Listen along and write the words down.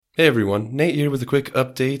Hey everyone, Nate here with a quick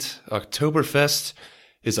update. Oktoberfest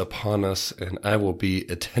is upon us, and I will be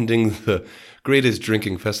attending the greatest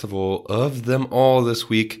drinking festival of them all this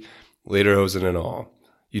week, Lederhosen and all.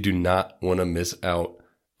 You do not want to miss out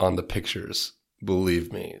on the pictures,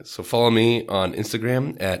 believe me. So follow me on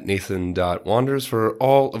Instagram at nathan.wanders for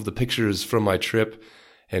all of the pictures from my trip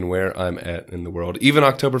and where I'm at in the world. Even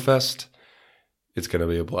Oktoberfest, it's going to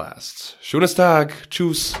be a blast. Schönes Tag.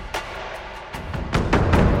 Tschüss.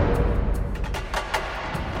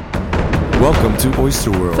 Welcome to Oyster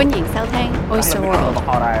World. 歡迎收聽 Oyster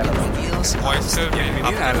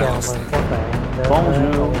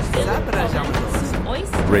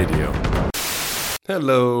World。Radio.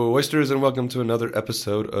 Hello, oysters, and welcome to another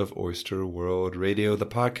episode of Oyster World Radio, the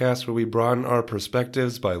podcast where we broaden our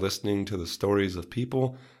perspectives by listening to the stories of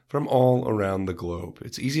people from all around the globe.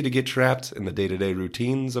 It's easy to get trapped in the day-to-day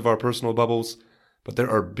routines of our personal bubbles, but there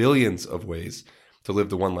are billions of ways to live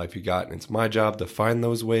the one life you got, and it's my job to find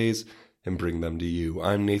those ways and bring them to you.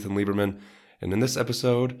 I'm Nathan Lieberman, and in this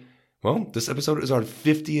episode, this episode is our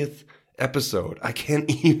 50th episode. I can't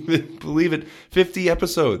even believe it. 50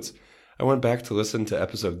 episodes. I went back to listen to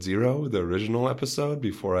episode 0, the original episode,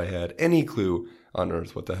 before I had any clue on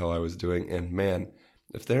earth what the hell I was doing. And man,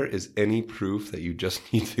 if there is any proof that you just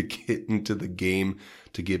need to get into the game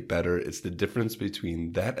to get better, it's the difference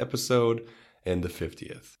between that episode and the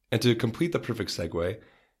 50th. And to complete the perfect segue,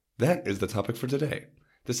 that is the topic for today.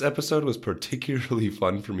 This episode was particularly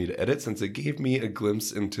fun for me to edit since it gave me a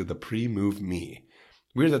glimpse into the pre-move me.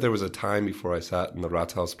 Weird that there was a time before I sat in the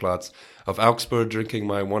Rathausplatz of Augsburg drinking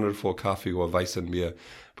my wonderful coffee or Weissenbier,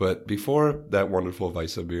 but before that wonderful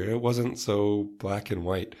Weissenbier, it wasn't so black and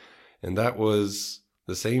white. And that was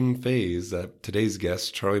the same phase that today's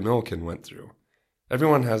guest, Charlie Milliken, went through.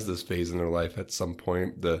 Everyone has this phase in their life at some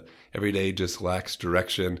point. The everyday just lacks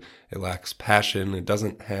direction, it lacks passion, it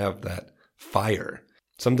doesn't have that fire.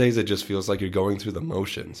 Some days it just feels like you're going through the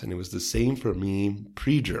motions, and it was the same for me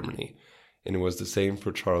pre-Germany, and it was the same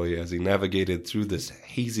for Charlie as he navigated through this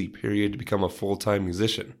hazy period to become a full-time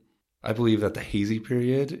musician. I believe that the hazy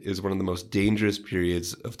period is one of the most dangerous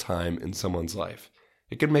periods of time in someone's life.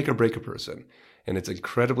 It can make or break a person, and it's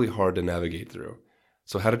incredibly hard to navigate through.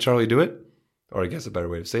 So how did Charlie do it? Or I guess a better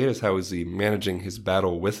way to say it is, how is he managing his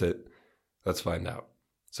battle with it? Let's find out.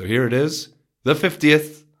 So here it is, the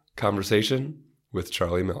 50th conversation with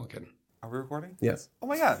Charlie Milliken. Are we recording? Yes. Oh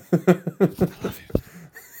my god. I love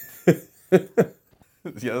you.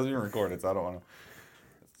 Yeah, those are being recorded, so I don't want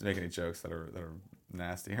to make any jokes that are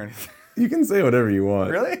nasty or anything. You can say whatever you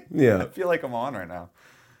want. Really? Yeah. I feel like I'm on right now.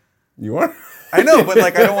 You are? I know, but I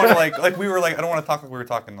don't want to I don't want to talk like we were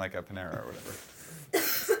talking like at Panera or whatever.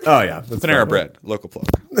 Oh yeah. That's Panera fine. Bread, local plug.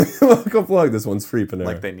 Local plug. This one's free, Panera.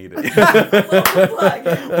 Like they need it.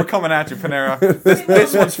 We're coming at you, Panera.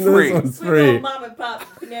 This one's free. This one's free. Mom and Pop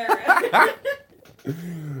Panera.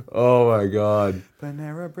 Oh my God.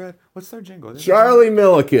 Panera Bread. What's their jingle? Charlie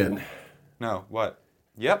Milliken. No, what?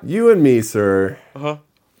 Yep. You and me, sir, Uh-huh.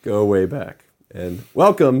 go way back. And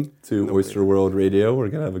welcome to Oyster World Radio. We're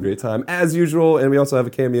going to have a great time as usual. And we also have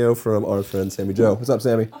a cameo from our friend Sammy Joe. What's up,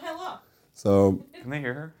 Sammy? Oh, hello. So, Can they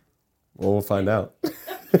hear her? well, we'll find out.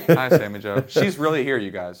 Hi, Sammy Joe. She's really here,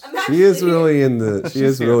 you guys. I'm She is actually really in the. She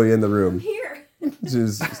is here. really in the room. here.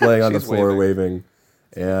 She's laying on the She's floor waving,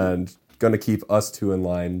 and gonna keep us two in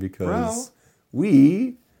line because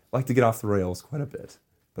we like to get off the rails quite a bit.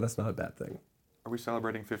 But that's not a bad thing. Are we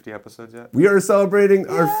celebrating 50 episodes yet? We are celebrating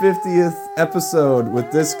our 50th episode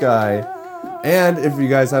with this guy. And if you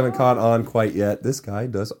guys haven't caught on quite yet, this guy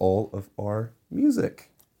does all of our music.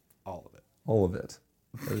 All of it. All of it.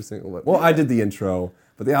 Every single one. Well, I did the intro,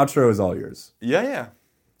 but the outro is all yours. Yeah.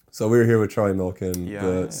 So we're here with Charlie Milliken, Yeah,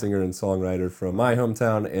 the yeah. singer and songwriter from my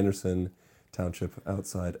hometown, Anderson Township,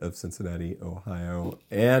 outside of Cincinnati, Ohio.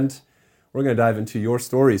 And we're going to dive into your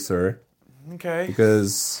story, sir, Okay.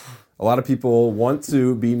 because a lot of people want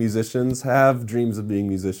to be musicians, have dreams of being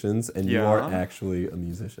musicians, and you Yeah. are actually a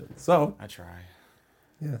musician. So, I try.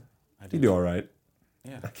 yeah, I you do all right.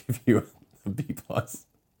 Yeah. I give you a B+.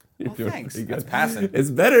 You're Well, doing thanks. pretty good. That's passing. It's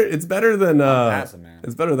better. It's better than passing, man.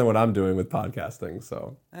 It's better than what I'm doing with podcasting.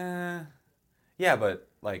 So Yeah, but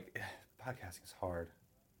podcasting is hard.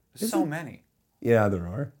 There's so many. yeah, there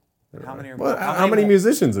are. How many are? Well, how many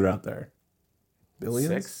musicians are out there?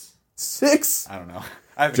 Billions. 6? I don't know.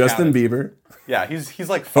 I haven't Justin counted. Bieber. Yeah, he's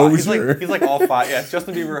like 5. Hosier. He's like all 5. Yeah, it's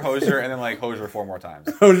Justin Bieber, Hosier, and then Hosier 4 more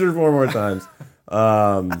times. Hosier 4 more times.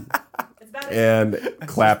 It's about And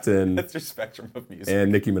Clapton That's your spectrum of music.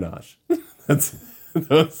 and Nicki Minaj. That's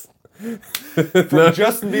those. From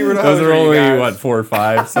Justin Bieber to Those Hozier, are you only, guys. what, 4 or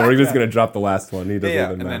 5? So we're just going to drop the last one. He doesn't Yeah,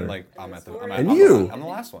 even and matter. then like I'm at the And I'm you. I'm the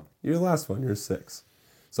last one. You're the last one. You're 6.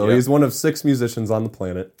 So Yep. he's one of 6 musicians on the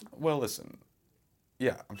planet. Well, listen.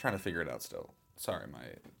 Yeah, I'm trying to figure it out still. Sorry, my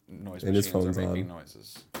noise And his machines are phone's making on.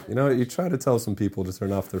 noises. You know, you try to tell some people to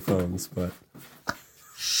turn off their phones, but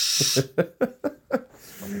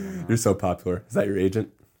you're so popular. Is that your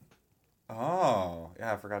agent? Oh,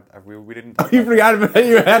 yeah, I forgot. We didn't talk You about forgot about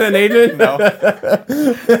you had an agent?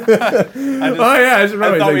 that. No. Oh yeah, I should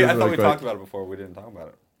probably take this I thought really we quick. talked about it before. We didn't talk about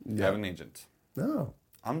it. You have an agent. No,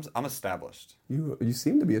 I'm established. you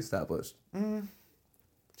seem to be established.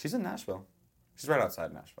 She's in Nashville. She's right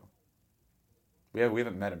outside Nashville. We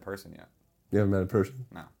haven't met in person yet. You haven't met in person.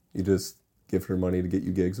 No. You just give her money to get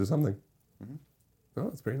you gigs or something. Oh,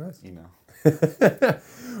 that's pretty nice. Email.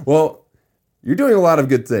 Well, you're doing a lot of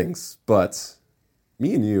good things, but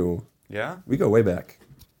me and you, Yeah? we go way back.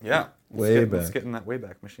 Yeah. Way Let's back. get in that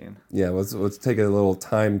Wayback Machine. Yeah, let's take a little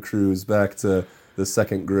time cruise back to the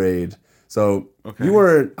 2nd grade. So Okay. you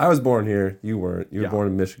weren't. I was born here. You weren't. You were Yeah. born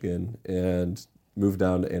in Michigan and moved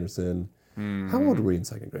down to Anderson. How old were we in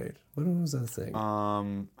 2nd grade? What was that thing?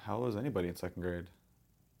 How old was anybody in 2nd grade?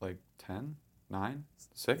 Like 10? 9?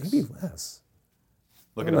 6? Maybe less.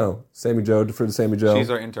 Look I it don't up. know. Sammy Joe, defer to Sammy Joe. She's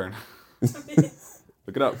our intern.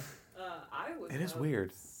 Look it up. I was. It is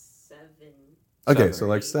weird. 7. Okay, 7 so or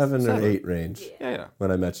like 8. 7 or 7. 8 range Yeah.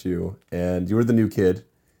 when I met you, and you were the new kid.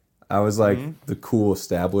 I was like the cool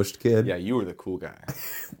established kid. Yeah, you were the cool guy.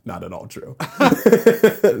 Not at all true.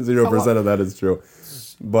 0% of that is true.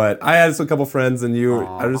 But I had a couple friends, and you.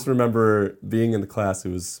 I just remember being in the class. It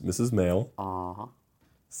was Mrs. Mail, Uh-huh.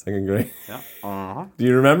 2nd grade. Yeah. Uh-huh. Do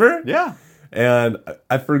you remember? Yeah. And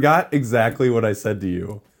I forgot exactly what I said to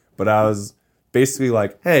you, but I was basically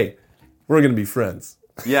like, "Hey, we're gonna be friends."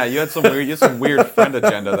 Yeah, you had some weird friend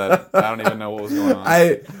agenda that I don't even know what was going on.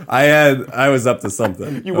 I was up to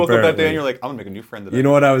something. You woke up that day apparently. and you're like, I'm gonna make a new friend today. You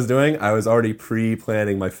know what I was doing? I was already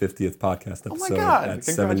pre-planning my 50th podcast Oh episode my god! at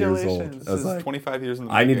 7 years old. Congratulations! I was This is like, 25 years in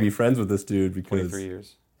the I need to be making. friends with this dude because 23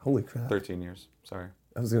 years. holy crap! 13 years. Sorry.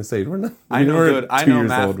 I was gonna say we're not. I know we were good. I 2 know years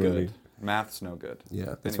math old when good. we- Math's no good.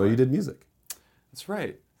 Yeah, that's why Anyway. you did music. That's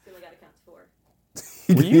right. Still got to count to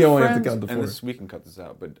 4. Were You you only have friends? to count to 4. And this, we can cut this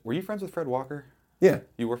out. But were you friends with Fred Walker? Yeah,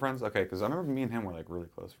 You were friends? Okay, because I remember me and him were like really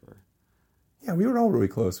close for. yeah, we were all really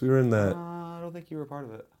close. We were in that. I don't think you were a part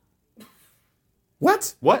of it.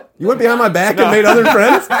 What? What? You went behind my back and made other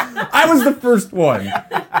friends? I was the first one.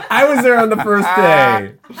 I was there on the first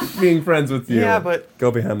day, being friends with you. Yeah, but-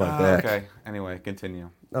 go behind my back. Okay. Anyway, continue.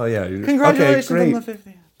 Oh yeah. You're, Congratulations okay, on great. the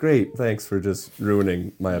 50th. Great. Thanks for just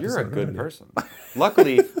ruining my episode. You're a good already. person.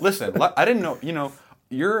 Luckily, listen, I didn't know,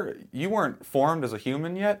 you weren't formed as a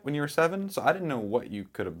human yet when you were 7, so I didn't know what you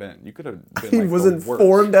could have been. You could have been He like wasn't the worst.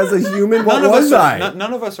 formed as a human. What None of was us I?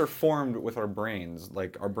 None of us are formed with our brains.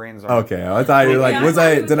 Like our brains are. Okay, I thought you were like, Yeah, was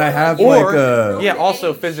I I? thought Did I have Or like a? yeah,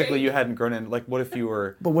 also Shape. physically you hadn't grown in. Like, what if you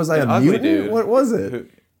were? But was I an a ugly mutant? dude? What was it? who-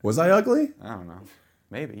 Was I ugly? I don't know.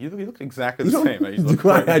 Maybe you look exactly You the don't- same. You look do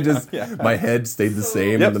I, right I now. just Yeah. my head stayed the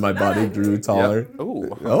same, Yep. and then my body grew taller. Yep.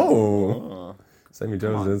 Ooh. Oh, Sammy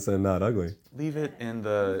Jones on. didn't say not ugly. Leave it in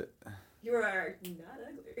the. You are not ugly.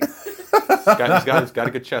 He's got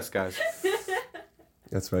a good chest, guys.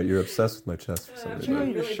 That's right. You're obsessed with my chest for some Did you know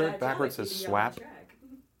reason. your Really shirt bad backwards job at says keeping you on SWAP?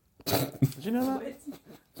 track. Did you know that?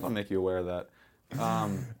 I'll make you aware of that.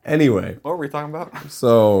 Anyway, What were we talking about?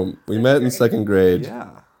 so we met in 2nd grade, Yeah.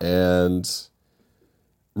 and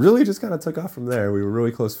really just kind of took off from there. We were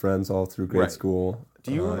really close friends all through grade Right. school.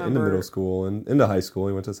 Do you into remember- middle school and into high school?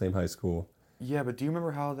 We went to the same high school. Yeah, but do you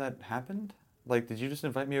remember how that happened? Like, did you just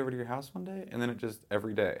invite me over to your house one day, and then it just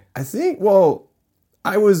every day? I think. Well,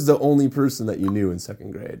 I was the only person that you knew in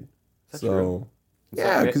 2nd grade. that So true?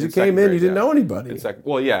 yeah, because you In came second in, grade, you didn't yeah. know anybody.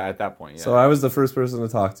 Well, yeah, at that point, yeah. So I was the first person to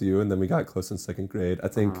talk to you, and then we got close in 2nd grade. I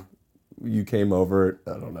think you came over.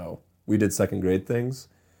 I don't know. We did 2nd grade things.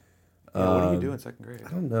 Yeah, what do you do in 2nd grade?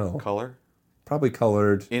 I don't know. Color Probably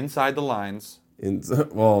colored. inside the lines.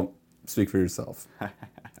 Well, speak for yourself.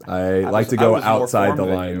 I like to I go was more outside the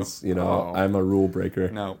formed than lines. you. You know, Oh. I'm a rule breaker.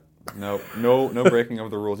 No breaking of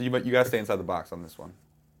the rules. You gotta stay inside the box on this one.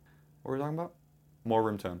 What were we talking about? More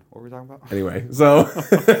room tone. What were we talking about? Anyway, so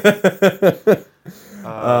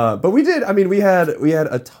but we did. I mean, we had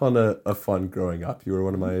a ton of fun growing up. You were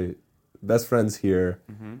one of my best friends here,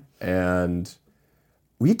 and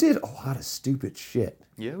we did a lot of stupid shit.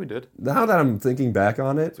 Yeah, we did. Now that I'm thinking back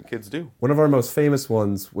on it, That's what kids do. one of our most famous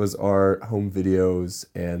ones was our home videos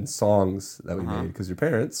and songs that we made because your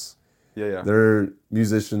parents Yeah. They're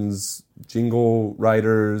musicians, jingle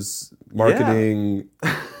writers, marketing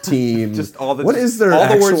team. Just all the What is their all the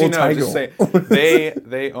actual words you know. title? Just say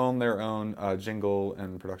they own their own jingle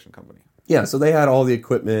and production company. Yeah, so they had all the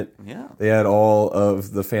equipment. Yeah. They had all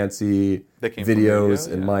of the fancy That came from videos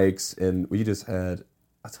radio, and yeah. mics, and we just had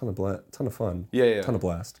a ton of fun. Yeah. Ton of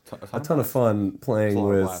blast. A A ton of fun playing There's a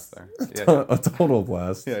lot of with blast there. a total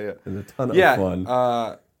blast. Yeah. And a ton Yeah. of fun.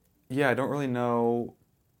 I don't really know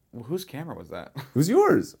whose camera was that. It was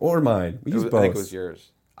yours or mine. We used both. I think it was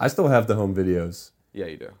yours. I still have the home videos. Yeah,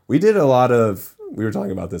 you do. We did a lot of. We were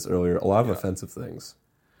talking about this earlier. A lot of offensive things,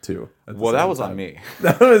 too. at the Well, that same was on time. me.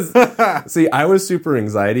 That was. See, I was super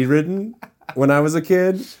anxiety ridden when I was a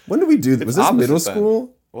kid. When did we do this? Was this opposite middle then.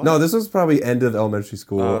 school? What? No, this was probably end of elementary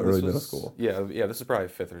school, This early was- middle school. Yeah. This is probably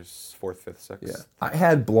fourth, fifth, sixth. Yeah, I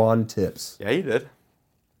had blonde tips Yeah, you did.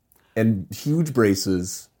 and huge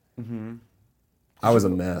braces. I was a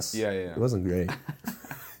mess. Yeah. It wasn't great.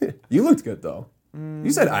 You looked good though.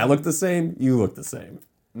 You said I looked the same. You looked the same.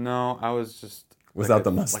 No, I was just Without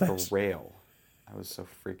the like mustache. a rail. I was so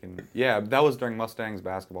freaking. Yeah, that was during Mustangs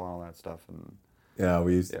basketball and all that stuff, and Yeah,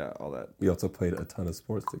 all that. we also played a ton of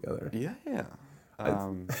sports together. Yeah.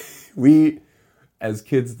 We, as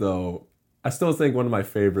kids though, I still think one of my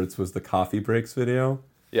favorites was the Coffee Breaks video.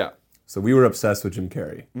 Yeah. So we were obsessed with Jim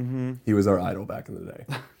Carrey. Mm-hmm. He was our idol back in the day.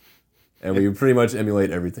 And we would pretty much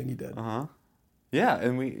emulate everything he did. Yeah,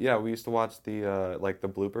 and we used to watch the the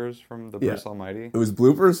bloopers from the Yeah. Bruce Almighty. It was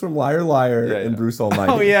bloopers from Liar Liar Yeah, and yeah. Bruce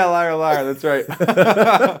Almighty. Oh yeah, liar, liar. That's right.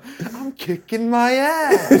 I'm kicking my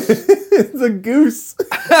ass. It's a goose.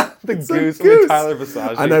 The It's a goose goose. with Tyler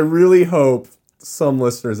Versace. And I really hope some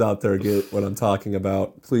listeners out there get what I'm talking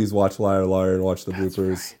about. Please watch Liar Liar and watch the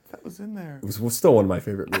bloopers. That was in there. It was still one of my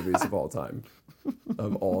favorite movies of all time.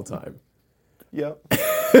 Of all time. Yep.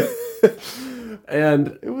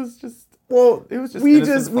 And It was just. well, It was just we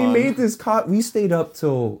innocent we fun. made this we stayed up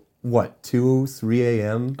till what, 2, 3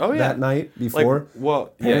 a.m. Oh, yeah. that night before.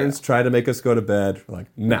 Parents tried to make us go to bed. We're like,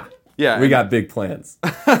 nah. Yeah, We and- got big plans.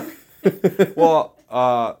 Well,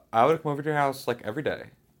 I would come over to your house like every day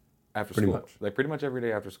after Pretty school. much. Like pretty much every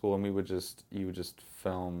day after school, and you would just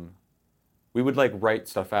film. We would like write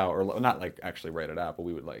stuff out, or not like actually write it out, but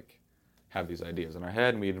we would like have these ideas in our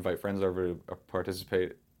head, and we'd invite friends over to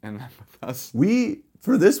participate in them with us.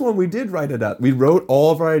 For this one, we did write it out. We wrote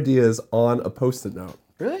all of our ideas on a Post-it note.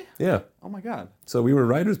 Really? Yeah. Oh my god! So we were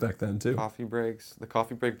writers back then, too. Coffee breaks, the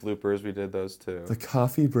coffee break bloopers, we did those too. The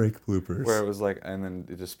coffee break bloopers. Where it was like, and then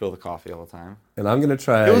you just spill the coffee all the time. And I'm going to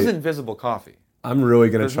try... It was invisible coffee. I'm really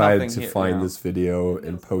going to There's try nothing to here, find you know. this video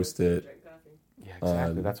and post it. Drink coffee. Yeah,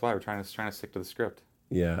 exactly. That's why we're trying to stick to the script.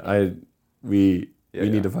 Yeah, we Yeah,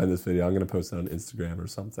 need yeah. to find this video. I'm going to post it on Instagram or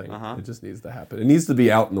something. Uh-huh. It just needs to happen. It needs to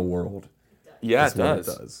be out in the world. Yeah, That's it what does.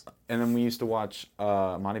 it does. And then we used to watch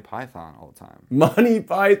Monty Python all the time. Monty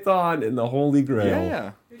Python and the Holy Grail.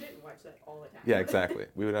 Yeah. Who didn't watch that all the time? Yeah, exactly.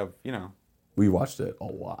 We would have, We watched it a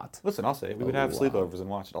lot. listen, I'll say it. We would have sleepovers and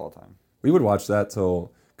watch it all the time. We would watch that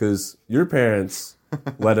till... Because your parents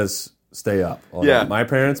let us stay up all Yeah. night. My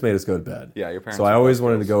parents made us go to bed. Yeah, your parents So I are always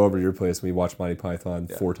wanted to buzzkills. go over to your place and we watched Monty Python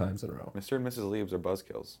 4 times in a row. Mr. and Mrs. Leaves are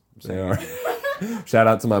buzzkills. I'm They saying. are. Shout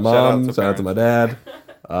out to my out mom. to Shout out to my dad.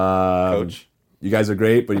 Coach. You guys are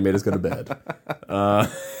great, but you made us go to bed.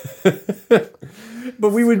 But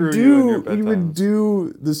we would Screw you and your we would bedtimes.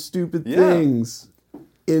 do the stupid Yeah. things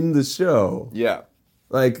in the show. Yeah.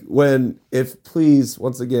 Like please,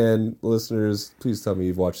 once again, listeners, please tell me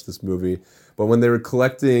you've watched this movie. But when they were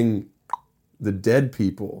collecting the dead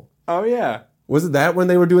people, Oh, yeah. was it that when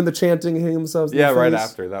they were doing the chanting and hitting themselves in Yeah, the right face?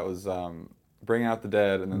 after. That was Bring Out the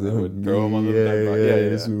Dead, and then they would throw them on the dead body.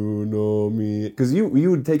 Yeah. Because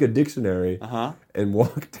you would take a dictionary Uh-huh. and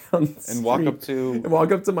walk down the And walk street up to... and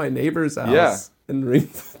walk up to my neighbor's house Yeah. and ring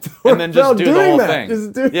the door. And then just do the doing whole that. thing.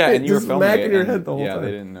 Just do Yeah, it. and you were just filming smacking it. your and, head the whole yeah, time.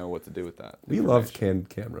 they didn't know what to do with that. We loved canned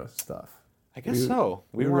camera stuff. I guess so.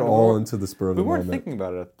 We were all into the spur of We the weren't moment. thinking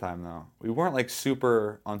about it at the time, though. We weren't like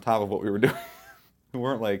super on top of what we were doing. We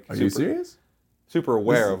weren't like Are you serious? super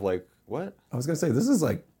aware of like what? I was gonna say this is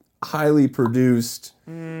like highly produced,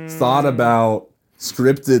 thought about,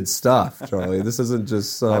 scripted stuff, Charlie. This isn't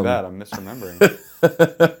just My some. bad, I'm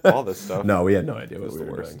misremembering all this stuff. No, we had no idea what was we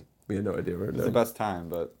the were worst. doing. We had no idea what we were It's the doing. best time,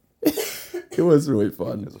 but It was really it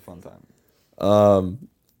fun. was a fun time.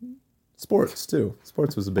 Sports too.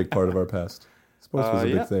 Sports was a big part of our past. Sports was a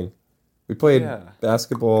big yeah. thing. We played Yeah.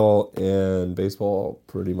 basketball and baseball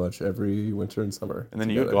pretty much every winter and summer. And then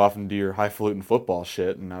you'd together. go off and do your highfalutin football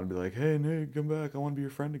shit, and I'd be like, "Hey, Nick, come back! I want to be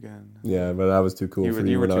your friend again." Yeah, but I was too cool for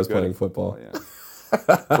you when I too was good playing at football. Yeah.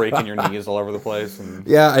 breaking your knees all over the place and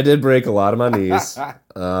Yeah, I did break a lot of my knees.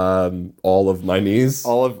 All of my knees.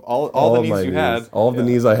 all the of knees my you had. All of the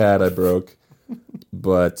knees I had, I broke.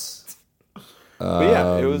 But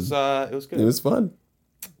Yeah, it was good. it was fun.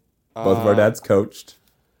 Both of our dads coached.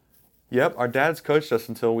 Yep, our dads coached us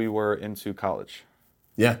until we were into college.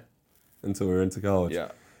 Yeah, until we were into college. Yeah.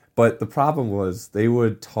 But the problem was they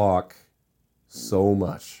would talk so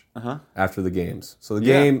much after the games. So the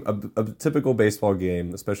Yeah. game, a typical baseball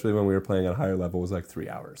game, especially when we were playing at a higher level, was like 3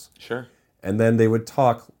 hours. Sure. And then they would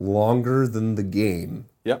talk longer than the game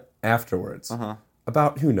Yep. afterwards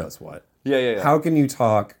about who knows what. Yeah. How can you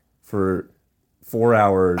talk for 4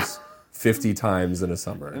 hours 50 times in a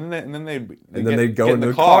summer? And then they'd go get in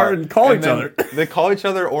the car and call each other. They call each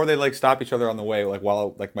other, or they like stop each other on the way, like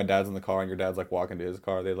while like my dad's in the car and your dad's like walking to his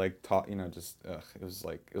car. They like talk, just it was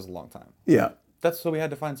a long time. Yeah. That's so we had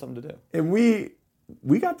to find something to do. And we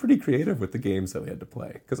got pretty creative with the games that we had to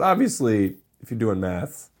play. Because obviously, if you're doing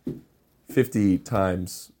math, 50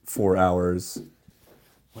 times 4 hours,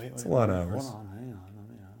 it's a lot of hours. Hold on, hang on.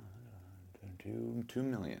 2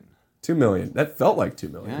 million. 2 million. That felt like 2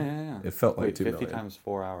 million. Yeah. It felt like Wait, 2 50 million. times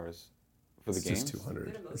 4 hours for the It's games? just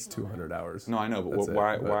 200. It's 200 hours. No, I know, but That's it,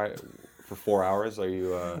 why? but- Why for 4 hours are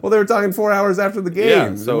you? Well, they were talking 4 hours after the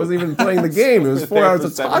game. Yeah, so- it wasn't even playing the game. It was 4 There hours for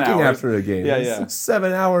of 7 talking hours. after the game. Yeah, It's yeah. a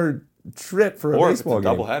 7-hour trip for a Or if it's baseball a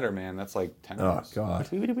game. doubleheader, man, that's like 10 Oh, hours. God.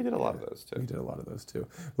 We did a lot of those We too. did a lot of those too.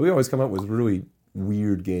 But we always come up with really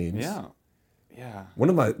weird games. Yeah. One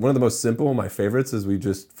of the most simple, my favorites, is we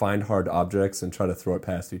just find hard objects and try to throw it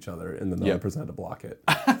past each other, and then the other Yep. person had to block it.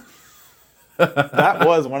 That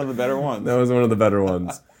was one of the better ones. That was one of the better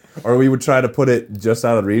ones. Or we would try to put it just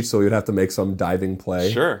out of reach, so we would have to make some diving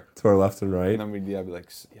play Sure. to our left and right. And then we'd be like,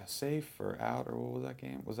 safe or out, or what was that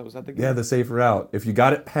game? Was that the game? Yeah, the safer route. If you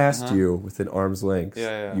got it past you within arm's length,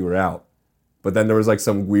 Yeah. you were out. But then there was like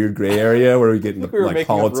some weird gray area where we get into We were like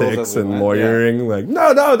making up rules politics as we and went, lawyering. Like,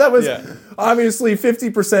 no, that was Yeah. obviously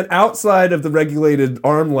 50% outside of the regulated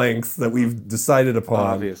arm length that we've decided upon.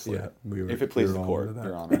 Obviously. Yeah, we were- If it pleases we the were all court, over that.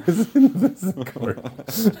 Your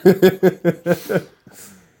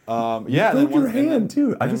Honor. Yeah. broke your hand,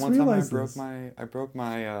 too. I and just one time realized I broke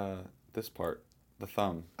my this part, the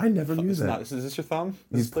thumb. I never knew that. Is this your thumb?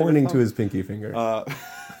 He's Is this your pointing to thumb? his pinky finger.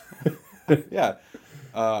 Yeah.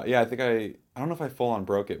 I think I don't know if I full on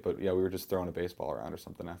broke it, but yeah, we were just throwing a baseball around or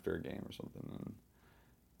something after a game or something,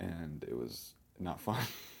 and it was not fun.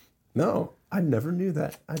 No, I never knew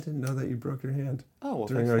that. I didn't know that you broke your hand. Oh well,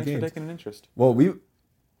 During thanks, our thanks for games. taking an interest. Well,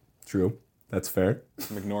 true. That's fair.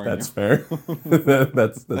 I'm ignoring That's you. fair.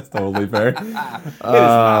 that's totally fair. It is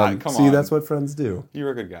not. Come see, on. that's what friends do. You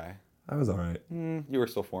were a good guy. I was all right. You were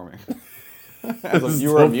still forming.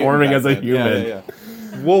 Still forming as a human. Yeah.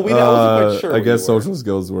 Well, I wasn't quite sure. I what guess you were. social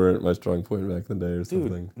skills weren't my strong point back in the day or Dude,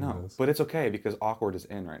 something. Who no, knows? but it's okay because awkward is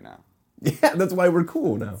in right now. Yeah, that's why we're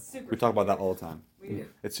cool now. Super We talk about that all the time. We do.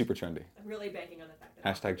 It's super trendy. I'm really banking on the fact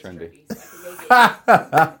that Hashtag it's trendy. so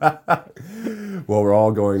I can make it. Well, we're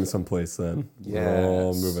all going someplace then. Yeah. We're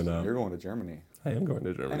all moving up. You're going to Germany. I am going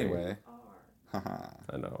to Germany. Anyway.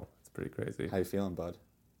 I know. It's pretty crazy. How you feeling, bud?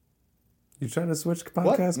 You trying to switch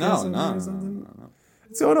What? podcasts? No. or something?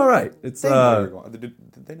 It's going all right. It's They know you're going.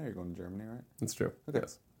 Did they know you're going to Germany, right? it's true. Okay.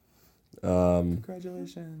 Yes.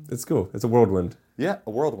 Congratulations. It's cool. It's a whirlwind. Yeah,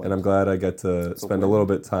 a whirlwind. And I'm glad I get to spend a win. little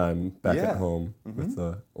bit of time back Yeah. at home with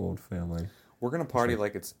the old family. We're gonna party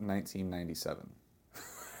like it's 1997.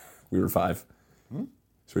 We were 5.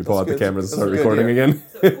 Should we pull out the good. cameras and That's start a good recording again?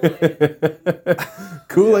 So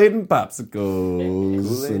Kool-Aid and popsicles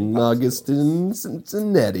Kool-Aid in and August in Do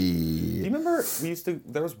Cincinnati. you remember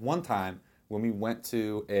there was one time when we went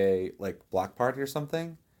to a like block party or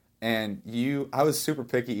something, and I was a super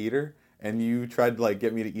picky eater, and you tried to like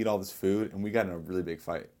get me to eat all this food, and we got in a really big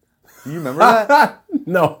fight. Do you remember that?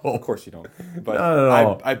 No. Of course you don't. But Not at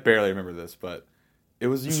all. I barely remember this, but it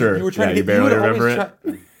was you. Sure. You were trying Yeah, to you get. barely would always remember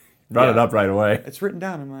it. Brought it Yeah. up right away. It's written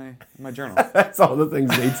down in my journal. That's all the things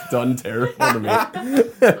Nate's done terrible to me.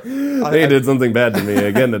 Nate did something bad to me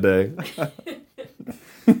again today.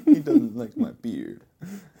 He doesn't like my beard.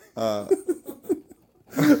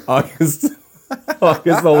 August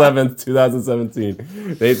 11th,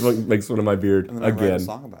 2017. Nate makes fun of my beard And then I write a again.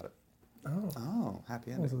 song about it. Oh,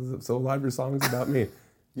 happy ending. So a lot of your songs about me.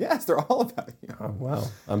 Yes, they're all about you. Oh, wow.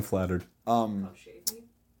 I'm flattered. I'll shave me.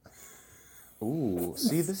 Ooh,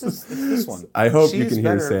 see, this is this one. I hope you She's can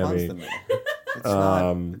hear better at puns Sammy. than me.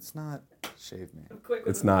 It's not shave me. I'm quick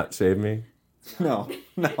with It's the- not Shave Me. No,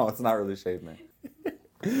 it's not really shave me.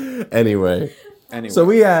 Anyway. Anyway, So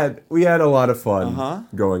we had a lot of fun Uh-huh.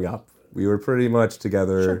 growing up. We were pretty much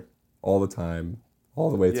together all the time. all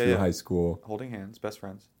the way Yeah, through yeah. high school. Holding hands, best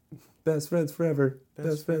friends. Best friends forever.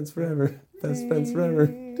 Best friends forever. Best friends forever.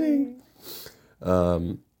 Ding.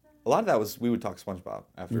 A lot of that was we would talk SpongeBob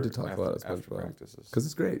after. We did talk a lot of after SpongeBob. practices. Because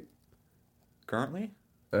it's great. Currently?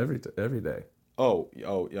 Every day. Oh,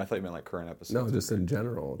 yeah. I thought you meant like current episodes. No, just in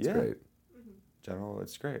general. It's Yeah. great. General.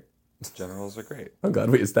 It's great. Generals are great. I'm glad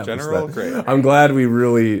we established General, that. great. I'm glad we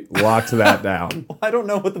really locked that down. Well, I don't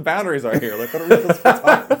know what the boundaries are here. Like, what are we supposed to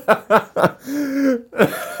be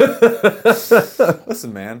talking?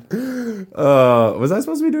 Listen, man. Was I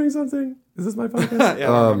supposed to be doing something? Is this my podcast? Yeah,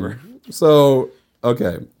 I remember. So,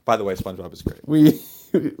 okay. By the way, SpongeBob is great.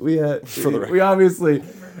 We had For the record. we obviously,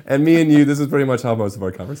 and me and you, this is pretty much how most of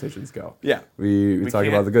our conversations go. Yeah. We talk can't-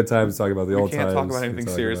 about the good times, talk about the We old times. can't talk about we anything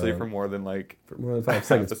talk seriously about- for more than like for more than 5 half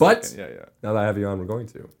seconds. a But second. Yeah. now that I have you on, we're going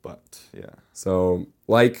to. But yeah. So,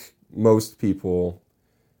 like most people,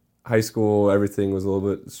 high school, everything was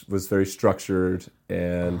was very structured,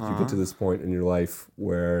 and you get to this point in your life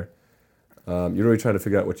where you're really trying to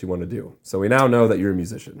figure out what you want to do. So we now know that you're a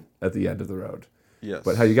musician at the end of the road. Yes.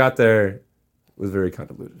 But how you got there was very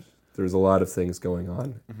convoluted. There's a lot of things going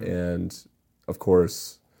on, and of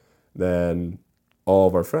course, then all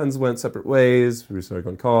of our friends went separate ways. We started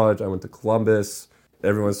going to college. I went to Columbus.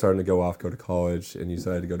 Everyone's starting to go to college, and you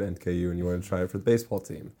decided to go to NKU, and you wanted to try it for the baseball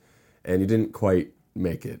team, and you didn't quite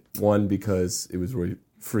make it. One, because it was really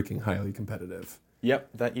freaking highly competitive. Yep.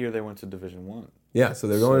 That year they went to Division One. Yeah, so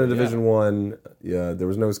they're going to So, Division One. Yeah, there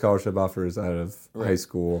was no scholarship offers out of high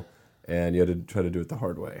school, and you had to try to do it the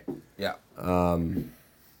hard way. Yeah.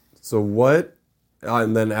 So what?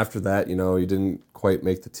 And then after that, you didn't quite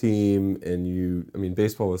make the team, and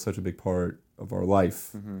baseball was such a big part of our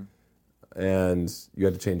life, and you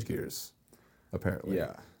had to change gears, apparently.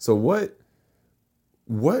 Yeah. So what?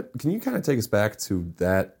 Can you kind of take us back to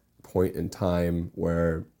that point in time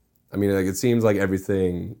where, it seems like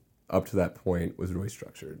everything up to that point was really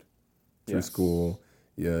structured through Yes. school.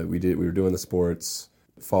 Yeah, we were doing the sports,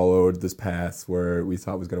 followed this path where we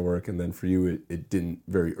thought was going to work, and then for you, it didn't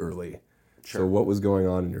very early. Sure. So what was going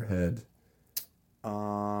on in your head?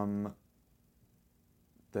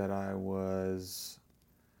 That I was.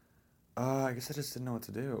 I guess I just didn't know what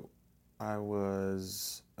to do. I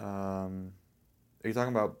was. Are you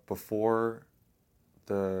talking about before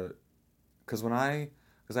the? Because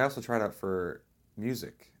I also tried out for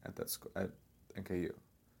music at that school at NKU,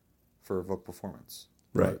 for vocal performance.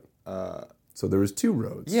 Right. So there was two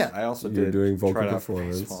roads. Yeah, I also You're did doing vocal try it out for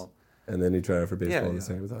performance, baseball. and then you tried out for baseball Yeah, at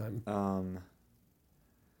the yeah. same time.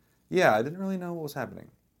 Yeah, I didn't really know what was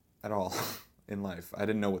happening at all in life. I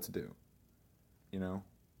didn't know what to do.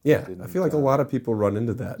 Yeah, I didn't, feel like a lot of people run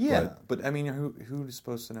into that. Yeah, but who's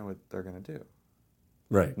supposed to know what they're gonna do?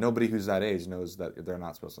 Right. Nobody who's that age knows that they're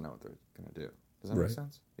not supposed to know what they're gonna do. Does that Right. make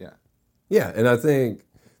sense? Yeah. Yeah, and I think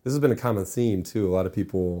this has been a common theme too. A lot of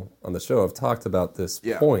people on the show have talked about this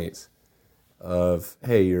Yeah. point of,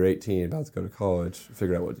 hey, you're 18, about to go to college,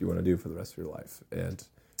 figure out what you want to do for the rest of your life. And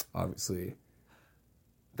obviously,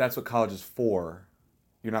 That's what college is for.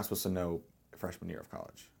 You're not supposed to know freshman year of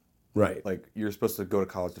college. right. Like, you're supposed to go to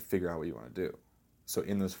college to figure out what you want to do. So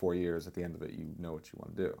in those 4 years, at the end of it, you know what you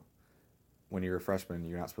want to do. When you're a freshman,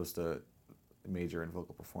 you're not supposed to major in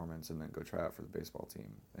vocal performance and then go try out for the baseball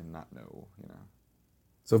team and not know.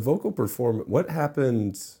 So vocal performance, what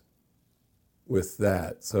happened with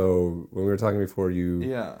that? So when we were talking before, you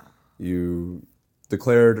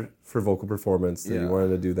declared for vocal performance that you Yeah. wanted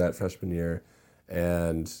to do that freshman year,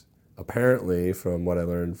 and apparently, from what I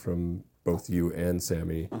learned from both you and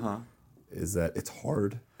Sammy, is that it's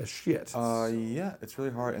hard as shit. Yeah, it's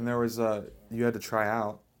really hard. And there was you had to try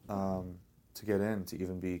out to get in to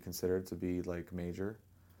even be considered to be like major.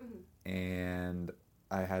 And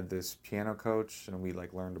I had this piano coach, and we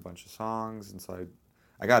like learned a bunch of songs, and so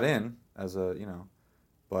I got in as a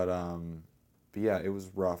but yeah, it was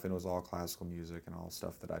rough, and it was all classical music and all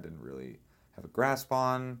stuff that I didn't really have a grasp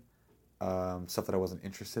on, stuff that I wasn't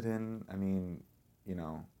interested in.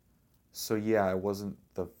 So yeah, it wasn't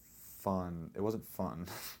fun. It wasn't fun.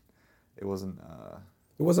 It wasn't.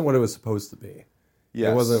 It wasn't what it was supposed to be.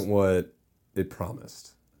 Yes. It wasn't what it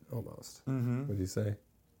promised. Almost. Mm-hmm. What do you say?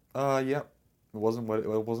 Yep. It wasn't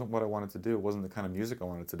what I wanted to do. It wasn't the kind of music I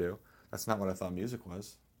wanted to do. That's not what I thought music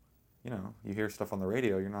was. You hear stuff on the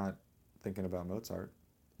radio. You're not thinking about Mozart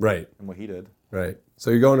Right. and what he did. Right.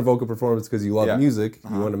 So you're going to vocal performance because you love Yeah. music.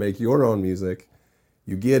 You want to make your own music.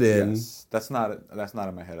 You get in. Yes. That's not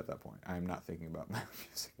in my head at that point. I am not thinking about my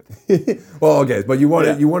music. Well, okay, but you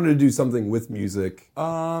wanted Yeah. to do something with music. You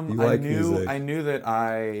like music. I knew that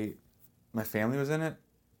my family was in it,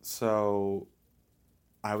 so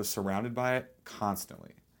I was surrounded by it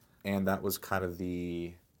constantly. And that was kind of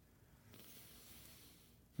the,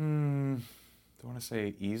 do I want to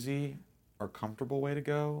say easy or comfortable way to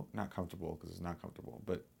go? Not comfortable, because it's not comfortable,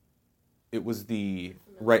 but it was the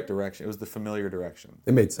right direction. It was the familiar direction.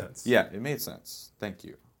 It made sense. Yeah, it made sense. Thank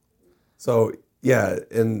you. So, yeah,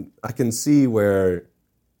 and I can see where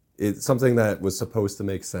it's something that was supposed to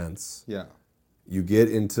make sense. Yeah. You get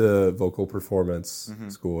into vocal performance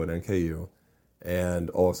school at NKU, and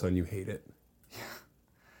all of a sudden you hate it.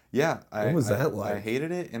 Yeah. What was that like? I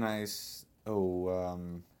hated it, and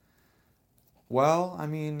well, I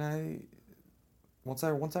mean, once I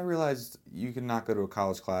realized you could not go to a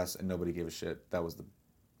college class and nobody gave a shit, that was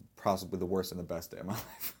possibly the worst and the best day of my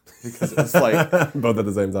life. Because it was like... Both at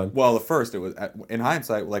the same time? Well, at first, it was... in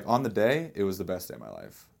hindsight, like, on the day, it was the best day of my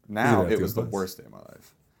life. Now, it was the worst day of my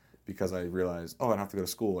life. Because I realized, I don't have to go to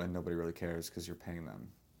school, and nobody really cares because you're paying them.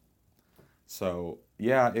 So,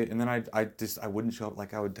 yeah, and then I wouldn't show up.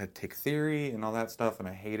 Like, I'd take theory and all that stuff, and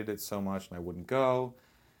I hated it so much, and I wouldn't go.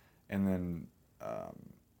 And then...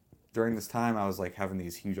 during this time, I was like having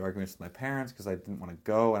these huge arguments with my parents because I didn't want to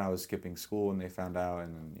go, and I was skipping school, and they found out,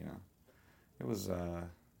 and then, it was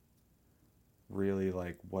really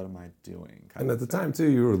like, what am I doing? And at the time too,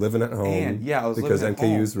 you were living at home. And, yeah, I was because living at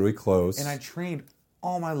NKU home. is really close. And I trained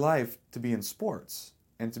all my life to be in sports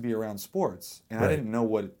and to be around sports, and Right. I didn't know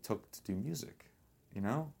what it took to do music,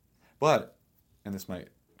 But, and this might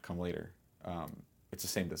come later, it's the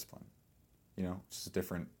same discipline, it's just a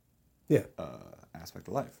different aspect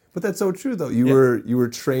of life. But that's so true, though. You were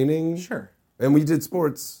training. Sure. And we did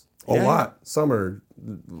sports a Yeah, lot. Summer,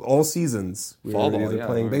 all seasons. We Fall were ball, either yeah,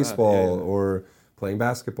 playing I remember that. baseball Yeah. or playing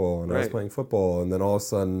basketball, and I was Right. playing football. And then all of a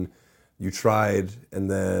sudden, you tried,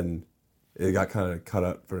 and then it got kind of cut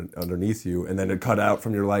up underneath you, and then it cut out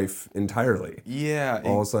from your life entirely. Yeah.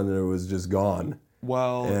 All of a sudden, it was just gone.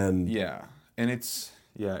 Well, And- yeah, and it's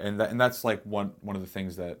and that's like one of the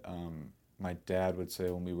things that my dad would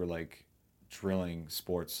say when we were like drilling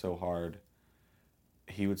sports so hard.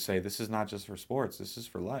 He would say, "This is not just for sports. This is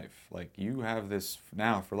for life. Like, you have this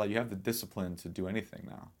now for life. You have the discipline to do anything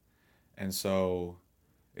now, and so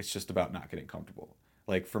it's just about not getting comfortable.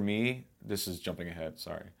 Like, for me, this is jumping ahead.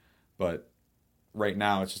 Sorry, but right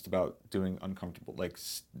now it's just about doing uncomfortable. Like,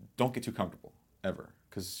 don't get too comfortable ever,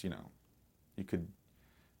 because you could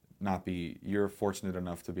not be, you're fortunate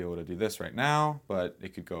enough to be able to do this right now, but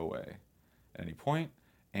it could go away at any point.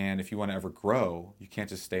 And if you want to ever grow, you can't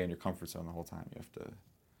just stay in your comfort zone the whole time. You have to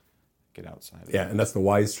get outside. Yeah, and that's the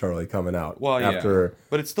wise Charlie coming out. Well, after, yeah.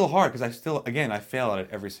 But it's still hard because I fail at it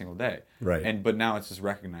every single day. Right. But now it's just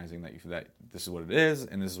recognizing that this is what it is,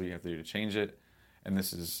 and this is what you have to do to change it. And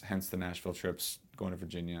this is hence the Nashville trips, going to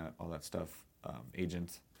Virginia, all that stuff,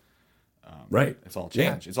 agent. Right. It's all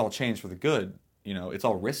change. It's all change for the good. It's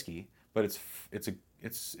all risky, but it's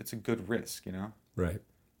a good risk. Right.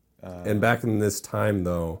 And back in this time,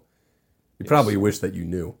 though, you probably wish that you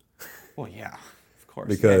knew. Well, yeah, of course.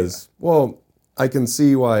 Because, well, I can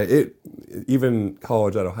see why even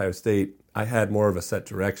college at Ohio State, I had more of a set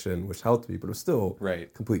direction, which helped me, but it was still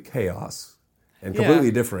Right. complete chaos and Yeah.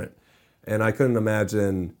 completely different. And I couldn't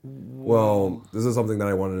imagine, well, this is something that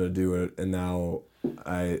I wanted to do, and now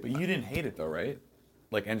But you didn't hate it though, right?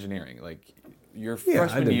 Like engineering, like your Yeah, I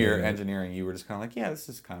freshman didn't year hate it. engineering, you were just kind of like, yeah, this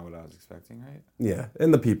is kind of what I was expecting, right? yeah,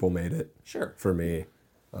 and the people made it Sure. for me.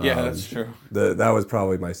 Yeah, that's true. That was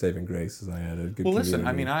probably my saving grace, is I had a good Well, listen,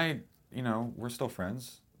 I community. mean, we're still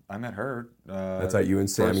friends. I met her. That's how you and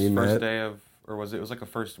Sammy met? First day of, or was it? It was like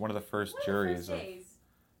one of the first juries of.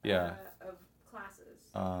 Yeah. Of classes.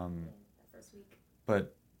 Um, That first week.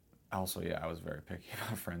 but also, yeah, I was very picky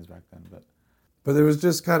about friends back then. But it was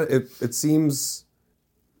just kind of, it seems,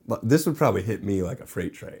 this would probably hit me like a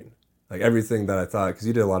freight train. Like everything that I thought, because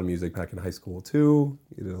you did a lot of music back in high school too.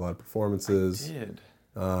 You did a lot of performances. I did.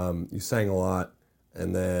 You sang a lot.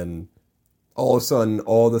 And then all of a sudden,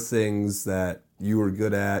 all the things that you were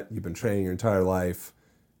good at, you've been training your entire life,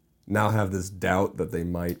 now have this doubt that they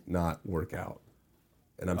might not work out.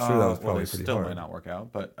 And I'm sure that was probably they pretty still hard. might not work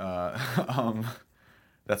out, but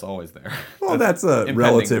that's always there. Well, that's a impending-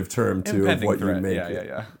 relative term too of impending what you threat. make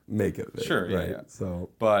Yeah. make of it. Sure, yeah, right? yeah. So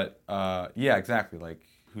But yeah, exactly. Like,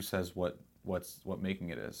 who says what making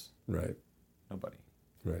it is? right, Nobody.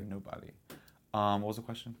 right. Nobody. What was the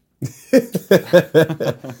question?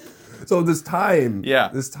 So this time, Yeah.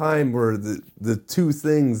 this time where the two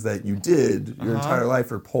things that you did your entire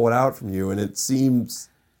life are pulled out from you, and it seems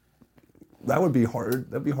that would be hard.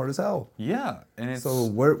 That'd be hard as hell. Yeah, and it's So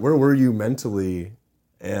where were you mentally,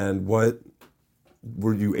 and what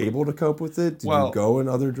were you able to cope with it? Did Well, you go in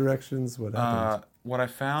other directions? What happened? what I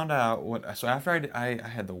found out. So after I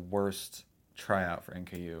had the worst try out for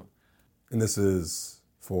NKU And this is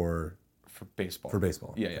for baseball. For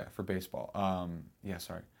baseball. Yeah, for baseball.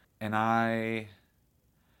 Sorry. And I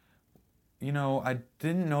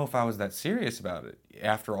didn't know if I was that serious about it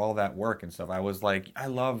after all that work and stuff. I was like, I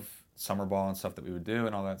love summer ball and stuff that we would do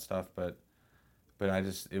and all that stuff, but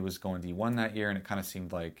it was going D1 that year, and it kind of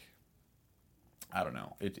seemed like, I don't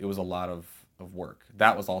know, it was a lot of work.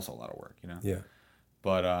 That was also a lot of work, Yeah.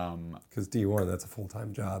 But Because D1, that's a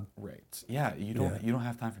full-time job. right, yeah, you don't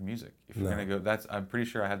have time for music if you're gonna go. I'm pretty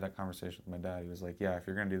sure I had that conversation with my dad. He was like, yeah, if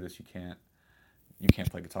you're gonna do this, you can't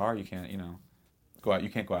play guitar, you can't go out. You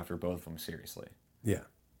can't go after both of them seriously. Yeah.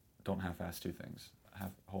 Don't half-ass two things.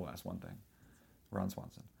 Whole-ass one thing. Ron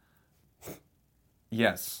Swanson.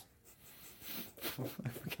 Yes. I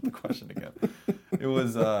forget the question again. It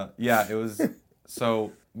was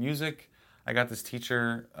so music. I got this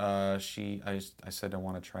teacher. I said I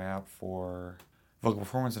want to try out for vocal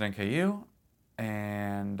performance at NKU,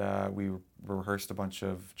 and we rehearsed a bunch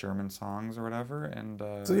of German songs or whatever. And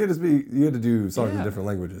So you had to do songs in Yeah. different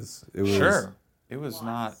languages. It was, sure, it was Lots.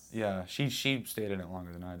 not. Yeah, she stayed in it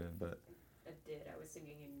longer than I did, but I did. I was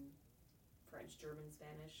singing in French, German,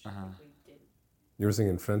 Spanish. Uh-huh. We did. You were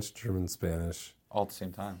singing French, German, Spanish. all at the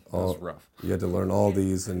same time. It All- was rough. You had to learn all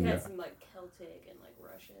these, and We had some like Celtic and like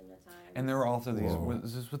Russian at times. And there were also these. Whoa.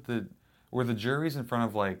 Was this with were the juries in front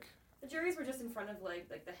of like? The juries were just in front of like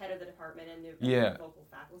the head of the department and the Yeah. vocal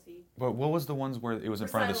faculty. But what was the ones where it was in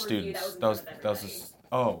front of the Recital review, students? that was in front of that was everybody.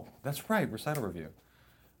 oh, that's right, recital review.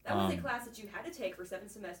 That was a Um, class that you had to take for 7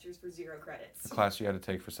 semesters for 0 credits. A class you had to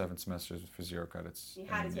take for 7 semesters for 0 credits. You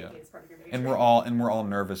had and, to take yeah. it as part of your major. And we're all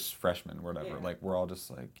nervous freshmen, or whatever. Yeah. Like we're all just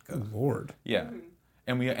like, good lord. yeah. Mhm.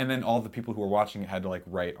 And then all the people who were watching it had to like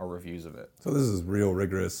write our reviews of it. So this is real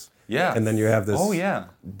rigorous. Yeah. And then you have this Oh yeah.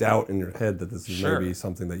 doubt in your head that this is Sure. maybe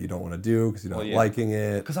something that you don't want to do because you're not Well, yeah. liking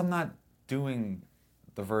it. Because I'm not doing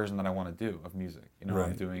the version that I want to do of music. I'm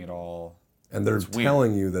Right. doing it all. And they're It's weird.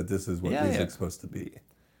 telling you that this is what Yeah, music's yeah. supposed to be.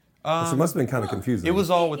 Which it must have been kind of well, confusing. It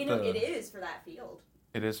was all with You the. know, it is for that field.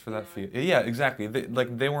 It is for that Yeah. field. Yeah, exactly. They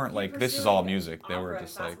weren't If like you're this is all pursuing music. They were opera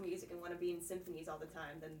just and like. classical music and want to be in symphonies all the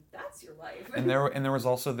time, then that's your life. And there was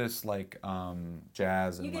also this like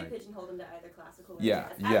jazz and you get like pigeonholed into either classical or yeah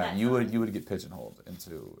jazz. at yeah that you time. would get pigeonholed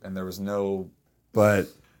into, and there was no But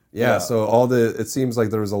yeah, Yeah. so it seems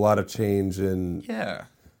like there was a lot of change in yeah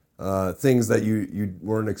things that you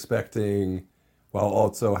weren't expecting, while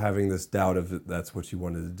also having this doubt of that that's what you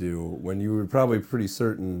wanted to do when you were probably pretty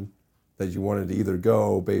certain that you wanted to either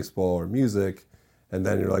go baseball or music, and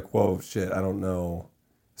then you're like, whoa, shit, I don't know.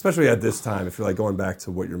 Especially at this time, if you're like going back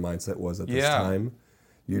to what your mindset was at this Yeah. time,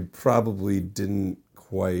 you probably didn't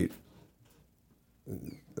quite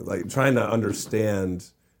like trying to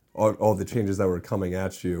understand all the changes that were coming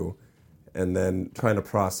at you, and then trying to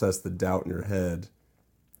process the doubt in your head.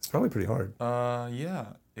 It's probably pretty hard.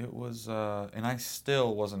 yeah it was and I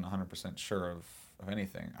still wasn't 100% sure of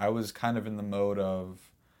anything. I was kind of in the mode of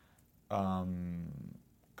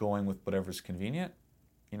going with whatever's convenient,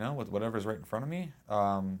 with whatever's right in front of me.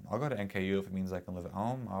 I'll go to NKU if it means I can live at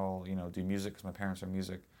home. I'll do music because my parents are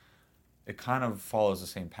music. It kind of follows the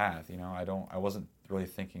same path. I wasn't really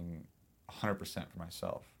thinking 100% for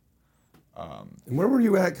myself. And where were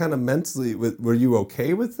you at kind of mentally? Were you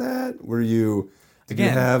okay with that? Did you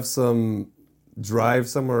Again- have some drive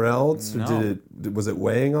somewhere else? Or No. was it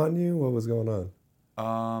weighing on you? What was going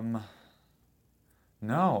on?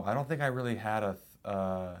 No, I don't think I really had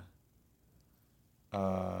a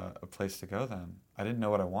place to go then. I didn't know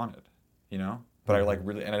what I wanted, but I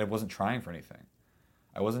really, and I wasn't trying for anything.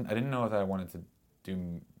 I didn't know that I wanted to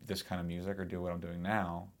do this kind of music or do what I'm doing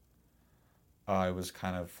now. I was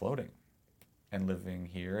kind of floating and living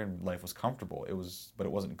here, and life was comfortable. But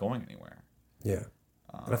it wasn't going anywhere. Yeah.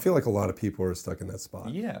 And I feel like a lot of people are stuck in that spot.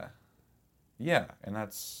 Yeah, and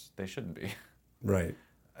they shouldn't be. Right.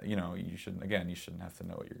 You shouldn't have to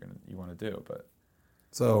know what you want to do, but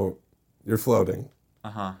So you're floating.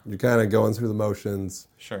 You're kind of going through the motions,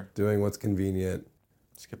 sure. doing what's convenient,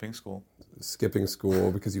 Skipping school skipping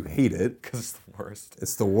school because you hate it. because it's the worst.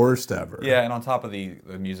 It's the worst ever. Yeah, and on top of the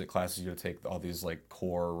music classes, you have to take all these like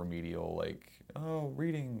core remedial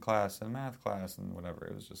reading class and math class and whatever.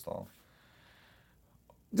 It was just all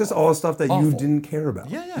Just all stuff that you Awful. didn't care about.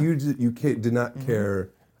 Yeah. You did not care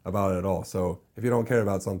about it at all. So if you don't care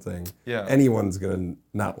about something, Yeah. anyone's going to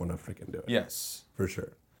not want to freaking do it. yes. For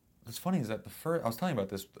sure. What's funny is that I was telling you about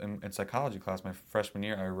this in psychology class. My freshman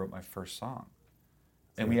year, I wrote my first song,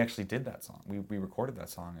 and we actually did that song. We recorded that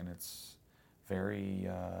song, and it's very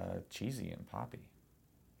cheesy and poppy.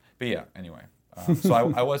 But yeah, anyway. So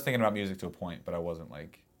I was thinking about music to a point, but I wasn't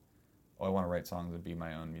like I want to write songs and be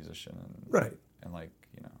my own musician and Right. and like,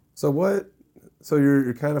 you know. So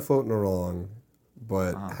you're kind of floating along,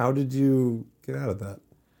 but Uh-huh. how did you get out of that?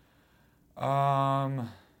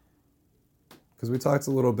 Because we talked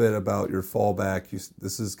a little bit about your fallback.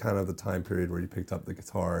 This is kind of the time period where you picked up the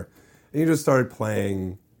guitar and you just started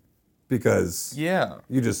playing because Yeah,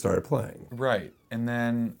 you just started playing right. And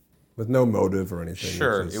then with no motive or anything.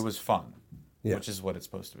 sure, just- it was fun, Yeah. which is what it's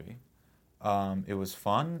supposed to be. It was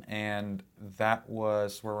fun, and that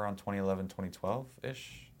was we're around 2011,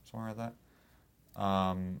 2012-ish, somewhere like that.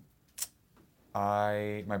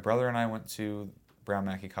 My brother and I went to Brown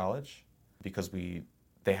Mackie College because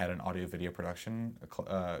they had an audio video production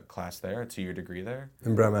class there, a 2-year degree there.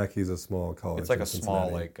 And Brown Mackey's a small college. It's like in a small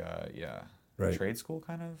Cincinnati. Right. trade school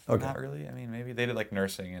kind of. Okay. Not really. I mean, maybe they did like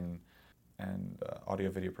nursing and audio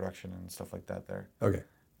video production and stuff like that there. Okay.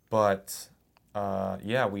 But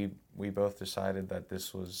we both decided that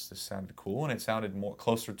this sounded cool, and it sounded more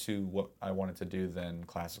closer to what I wanted to do than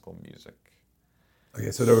classical music.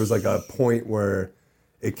 Okay, so there was like a point where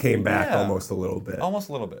it came back Yeah. almost a little bit. Almost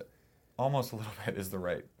a little bit. Almost a little bit is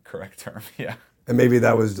the correct term. Yeah. And maybe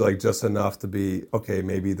that was like just enough to be, okay,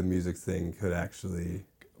 maybe the music thing could actually...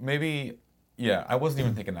 Maybe, yeah. I wasn't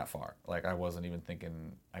even thinking that far. Like I wasn't even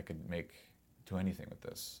thinking I could do anything with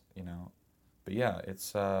this, you know. But yeah,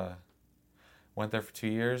 it's went there for 2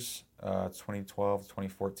 years, 2012 to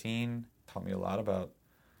 2014. Taught me a lot about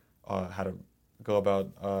how to go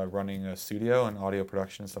about running a studio and audio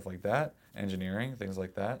production and stuff like that, engineering, things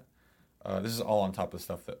like that. This is all on top of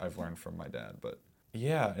stuff that I've learned from my dad. But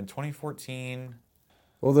yeah, in 2014,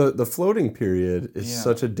 Well, the floating period is Yeah.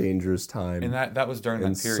 such a dangerous time and that was during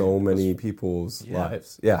in that period. so It was- many people's Yeah.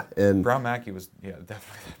 lives. Yeah, and Brown Mackie was definitely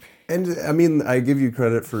that period. I mean, I give you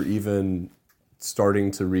credit for even starting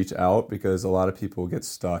to reach out because a lot of people get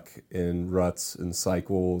stuck in ruts and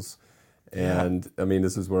cycles. And I mean,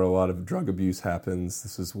 this is where a lot of drug abuse happens.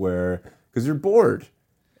 This is where, because you're bored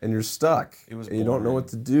and you're stuck It was and you don't know boring. what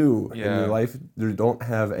to do in Yeah. your life. You don't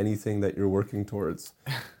have anything that you're working towards.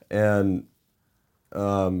 And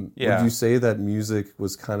would Yeah. you say that music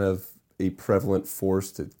was kind of a prevalent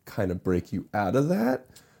force to kind of break you out of that?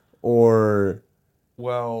 Or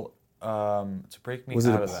Well, to break me was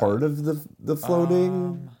it out a of part that, of the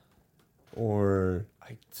floating? Or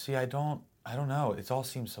I don't know. It all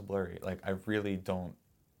seems so blurry. Like I really don't.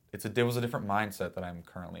 There was a different mindset that I'm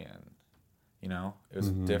currently in. You know, it was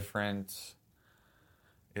different.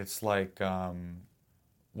 It's like,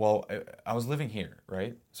 well, I was living here,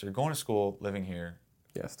 right? So you're going to school, living here,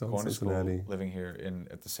 yeah, still in going to Cincinnati. school, living here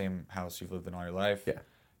at the same house you've lived in all your life. Yeah.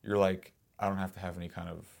 You're like, I don't have to have any kind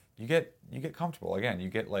of. You get comfortable again. You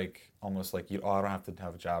get like almost like I don't have to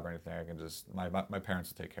have a job or anything. I can just my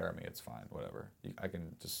parents will take care of me. It's fine, whatever. I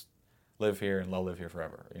can just live here and I'll live here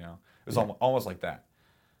forever. You know, it was almost like that.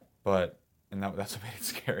 But that's what made it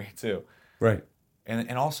scary too. Right.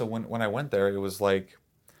 And also when I went there, it was like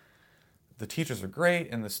the teachers were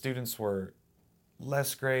great and the students were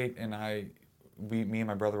less great, and me and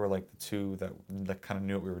my brother were like the two that kind of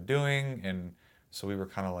knew what we were doing, and so we were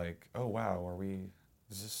kind of like, oh wow,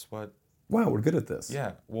 is this what? Wow, we're good at this.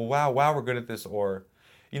 Yeah. Well, wow, we're good at this, or,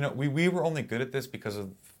 you know, we were only good at this because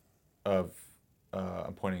of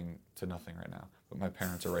I'm pointing to nothing right now, but my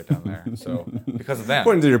parents are right down there, so because of them.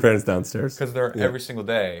 Pointing to your parents downstairs. Because they're Yeah. every single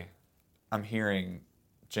day, I'm hearing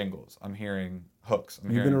jingles, I'm hearing hooks, I'm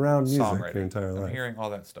You've hearing been around music songwriting, your entire I'm life. hearing all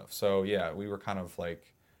that stuff. So yeah, we were kind of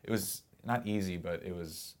like, it was not easy, but it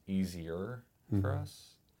was easier Mm-hmm. for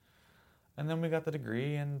us. And then we got the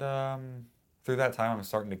degree, and through that time, I'm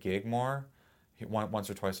starting to gig more, once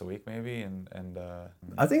or twice a week maybe, and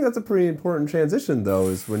I think that's a pretty important transition, though,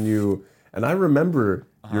 is when you... And I remember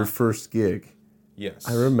your first gig. yes,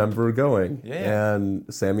 I remember going. Yeah. And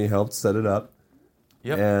Sammy helped set it up.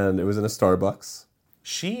 Yep. And it was in a Starbucks.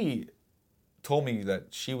 She told me that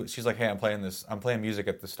she's like, hey, I'm playing music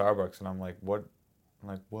at the Starbucks, and I'm like, what? I'm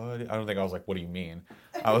like, what? I don't think I was like, what do you mean?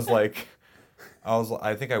 I was like,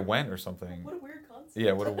 I think I went or something. What a weird concept.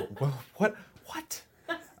 Yeah, what?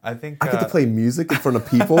 I think I get to play music in front of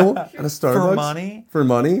people at a Starbucks. for money. For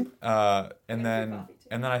money? And And then for coffee,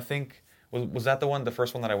 too. I think was that the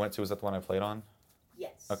first one that I went to? Was that the one I played on?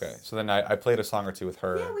 Yes. Okay, so then I played a song or two with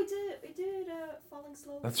her. Yeah, we did Falling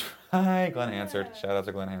Slowly. That's right, Glenn Hansard. Yeah. Shout out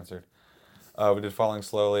to Glenn Hansard. We did Falling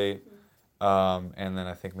Slowly, and then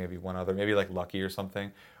I think maybe one other, maybe like Lucky or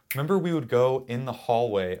something. Remember, we would go in the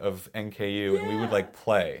hallway of NKU and we would like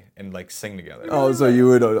play and like sing together. Oh, so you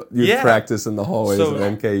would Yeah. practice in the hallways So, of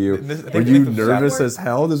NKU. this- I Were think you the nervous Saturday- as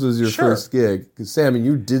hell? This was your Sure. first gig. 'Cause Sammy,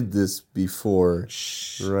 you did this before,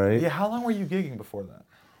 right? Yeah, how long were you gigging before that?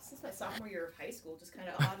 since my sophomore year of high school, just kind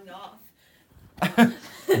of on and off.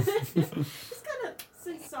 Just kind of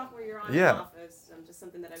since sophomore year on Yeah. and off is just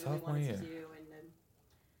something that I really Sophomore wanted year. to do, and then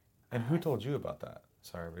And who told you about that?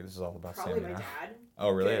 Sorry, but this is all about probably Sam my now. dad. Oh,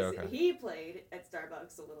 really? 'cause Okay. He played at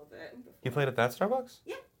Starbucks a little bit. He played at that Starbucks?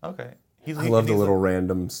 Yeah. Okay. I love the little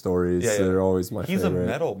random stories. Yeah, yeah. They're always my He's favorite. a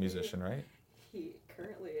metal musician, right? He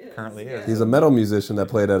currently is. Currently yeah. is. He's a metal musician that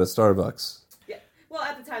played at a Starbucks. Yeah. Well,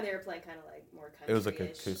 at the time they were playing kind of like more country. It was like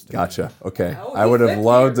acoustic. Gotcha. Okay. Oh, I would have he's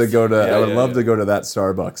loved to years. go to. Yeah, I would yeah, love yeah. to go to that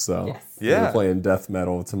Starbucks though. Yes. They Yeah. were playing death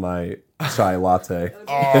metal to my chai latte.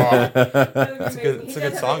 Oh, It's it's a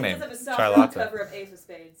good song name, He does Chai have a Latte. soft cover of Ace of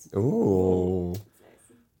Spades. Ooh.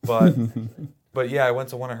 It's nice. but yeah, I went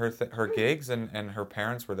to one of her gigs, and her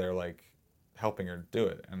parents were there, like helping her do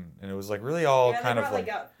it, and it was like really all Yeah, kind they of brought,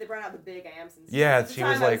 like they brought out the big amps and stuff. Yeah, At the she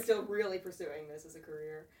time, was I like- was still really pursuing this as a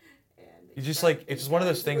career. And you just like it's just one of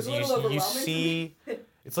those it things was a you little overwhelming for see. me.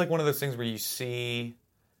 It's like one of those things where you see,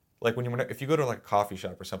 like if you go to like a coffee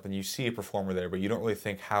shop or something, you see a performer there, but you don't really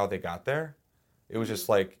think how they got there. It was just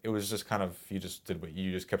like it was just kind of you just did what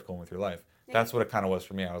you just kept going with your life. That's what it kind of was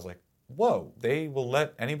for me. I was like, whoa, they will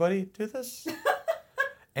let anybody do this,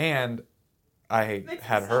 and I Makes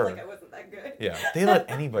had me her. sound like I wasn't that good. Yeah, they let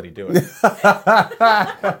anybody do it,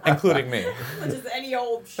 including me. Just any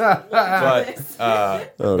old shit. But Oh,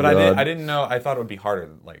 but God. I didn't know. I thought it would be harder,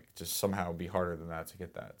 like just somehow be harder than that to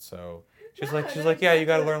get that. So she's like, yeah, you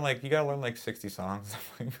gotta learn like 60 songs.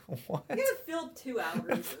 I'm like, what? I could have filled 2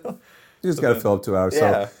 hours. You just got to fill up 2 hours.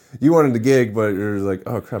 Yeah. So you wanted the gig, but you're like,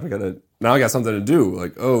 oh crap, I got something to do.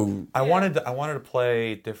 Like, oh, I wanted to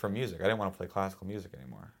play different music. I didn't want to play classical music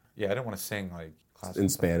anymore. Yeah, I didn't want to sing like classical in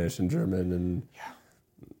stuff. Spanish and German and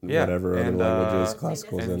Yeah. whatever other And, languages, uh,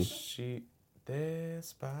 classicals And in. she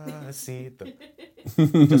Despacito.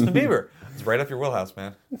 Justin Bieber. It's right up your wheelhouse,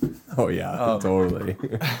 man. Oh yeah, totally.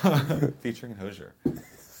 Featuring Hozier.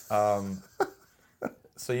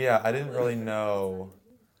 So yeah, I didn't really know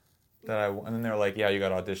that and then they were like, yeah, you got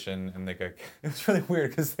to audition, and they got, it was really weird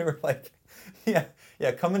because they were like, yeah,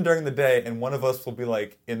 come in during the day, and one of us will be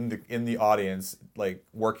like in the audience, like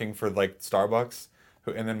working for like Starbucks,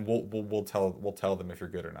 and then we'll tell them if you're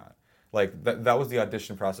good or not. Like that was the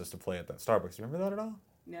audition process to play at that Starbucks. You remember that at all?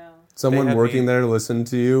 No. Someone had working me- there listened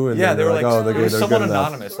to you, and Yeah, then they were like, oh, they're it was good someone enough.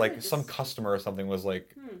 anonymous, Sort of like some just- customer or something was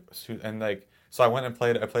like, and like, so I went and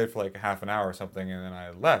played. I played for like half an hour or something, and then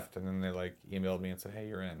I left, and then they like emailed me and said, "Hey,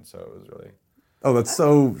 you're in." So it was really, Oh, that's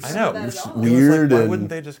so I know, That is it was awesome. weird. Like, why and, wouldn't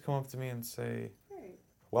they just come up to me and say, Right.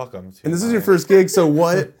 "Welcome"? To and this is my-" your first gig, so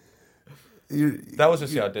what? That was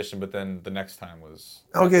just the audition, but then the next time was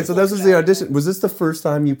Okay, so this was the audition. Was this the first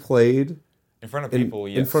time you played in front of in, people.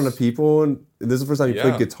 Yes. in front of people? And this is the first time you Yeah.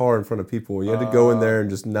 played guitar in front of people. You had to go in there and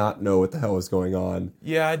just not know what the hell was going on.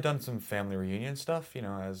 Yeah, I'd done some family reunion stuff,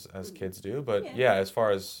 as kids do. But yeah, as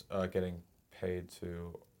far as getting paid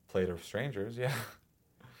to play to strangers, yeah,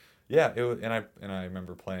 yeah. It was, and I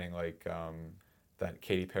remember playing like that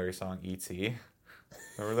Katy Perry song "E.T."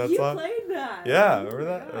 Remember that You song? played that. Yeah, Oh remember my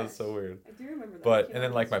that? That was gosh. so weird. I do remember that. But Came and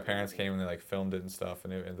then out like my this parents year. came and they like filmed it and stuff,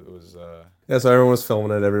 and it was. Yeah, so everyone was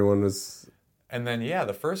filming it. Everyone was. And then yeah,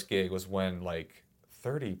 the first gig was when like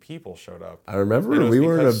 30 people showed up. I remember And it was we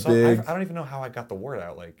were in a because big. I don't even know how I got the word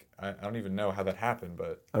out. Like I don't even know how that happened,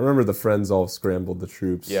 but I remember the friends all scrambled the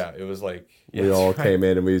troops. yeah, it was like we all came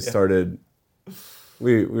in and we started.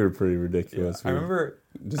 We were pretty ridiculous. I We were remember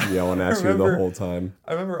just yelling at you the remember- whole time.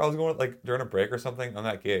 I was going like during a break or something on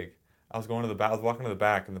that gig. I was going to I was walking to the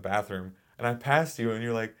back in the bathroom, and I passed you, and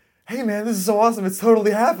you're like, "Hey man, this is so awesome! It's totally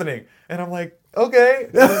happening!" And I'm like, "Okay."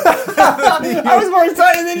 I was more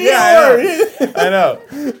excited than you Yeah, were. I know.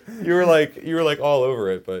 You were like all over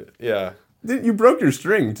it, but yeah. You broke your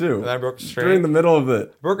string too. And I broke a string. during the middle of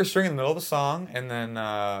it. Broke a string in the middle of the song, and then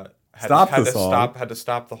Stopped the song. had to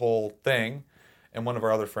stop the whole thing. And one of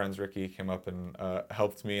our other friends, Ricky, came up and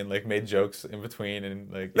helped me and like made jokes in between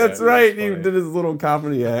and like. That's yeah, it was right. He funny. did his little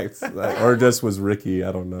comedy act, or just was Ricky.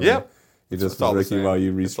 I don't know. Yep. He just It's all was the Ricky same. while you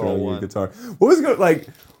It's all restrung your one. guitar. What was going like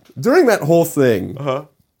during that whole thing? Uh-huh.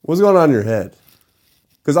 What was going on in your head?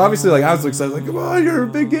 Because obviously, like I was excited, like, come on, you're a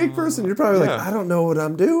big gig person. You're probably like, Yeah. I don't know what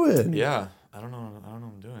I'm doing. Yeah, I don't know what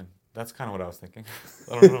I'm doing. That's kind of what I was thinking.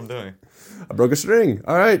 I don't know what I'm doing. I broke a string.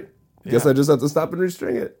 All right. Guess Yeah. I just have to stop and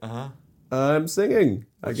restring it. Uh huh. I'm singing.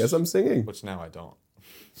 I guess I'm singing. Which now I don't.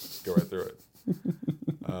 Just go right through it.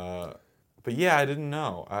 But yeah, I didn't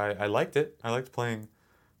know. I liked it. I liked playing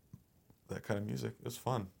that kind of music. It was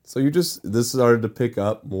fun. So this started to pick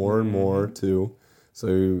up more and more Mm-hmm. too.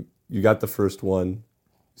 So you got the first one,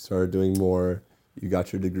 you started doing more, you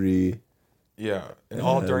got your degree. Yeah, and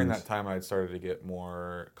all during And- that time, I had started to get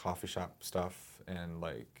more coffee shop stuff and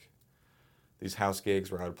like these house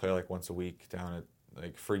gigs where I would play like once a week down at,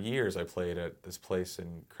 like, for years I played at this place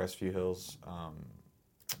in Crestview Hills,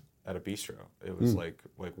 at a bistro. It was like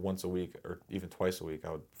once a week or even twice a week.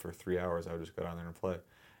 For 3 hours I would just go down there and play,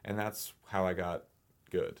 and that's how I got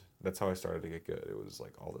good. That's how I started to get good. It was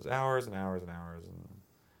like all those hours and hours and hours,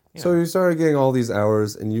 and So you started getting all these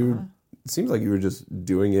hours, and you it seems like you were just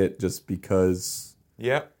doing it just because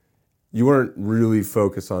Yep. you weren't really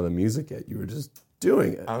focused on the music yet. You were just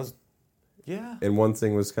doing it, I was, yeah. and one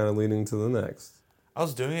thing was kind of leading to the next. I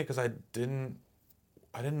was doing it because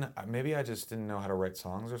maybe I just didn't know how to write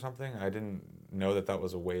songs or something. I didn't know that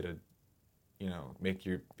was a way to, make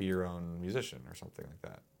you be your own musician or something like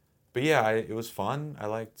that. But yeah, it was fun. I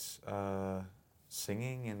liked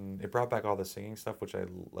singing, and it brought back all the singing stuff, which I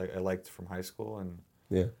liked from high school, and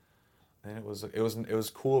Yeah. it was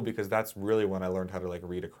cool because that's really when I learned how to like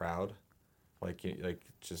read a crowd, like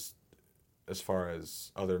just as far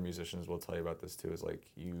as other musicians will tell you about this too, is like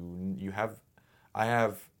I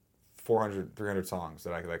have 400, 300 songs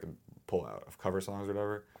that I can pull out of cover songs or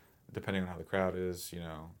whatever, depending on how the crowd is,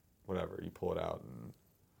 whatever, you pull it out. And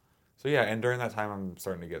so yeah, and during that time I'm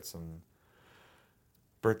starting to get some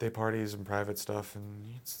birthday parties and private stuff, and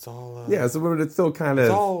it's all Yeah, so but it's still kind it's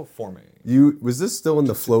of all forming. was this still in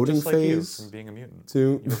the floating Just like you, phase from being a mutant.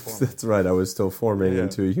 too? You were forming. That's right. I was still forming Yeah.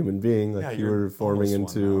 into a human being, like Yeah, you you're were forming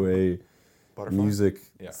almost one into now. a Butterfly? music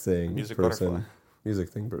Yeah. thing Music person. butterfly. Music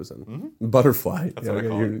thing person. Butterfly. That's what I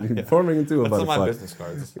call you're, it. you're Yeah. forming into a That's on butterfly. my business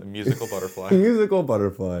cards. A musical butterfly. Musical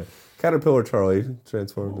butterfly. Caterpillar Charlie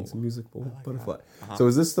transformed into musical butterfly. So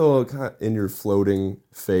is this still in your floating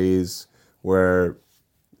phase where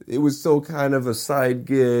it was still kind of a side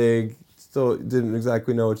gig, still didn't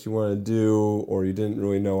exactly know what you want to do, or you didn't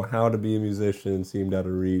really know how to be a musician, seemed out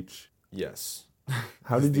of reach? Yes.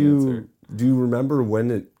 How That's did the you, answer. do you remember when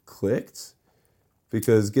it clicked?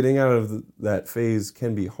 Because getting out of that phase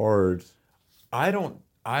can be hard. I will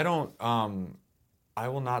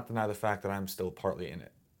not deny the fact that I'm still partly in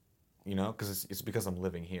it, because it's because I'm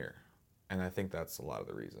living here, and I think that's a lot of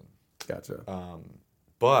the reason. Gotcha.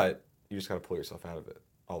 But you just got to pull yourself out of it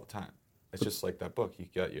all the time. It's just like that book.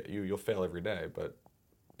 You'll fail every day, but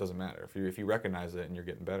it doesn't matter if you recognize it and you're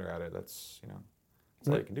getting better at it. That's that's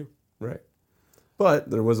all you can do. Right. But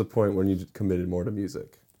there was a point when you committed more to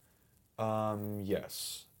music.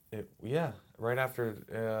 Yes. Right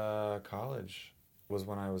after college was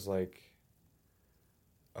when I was like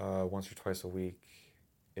once or twice a week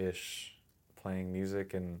ish playing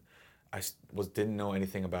music, and I didn't know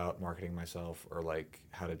anything about marketing myself or like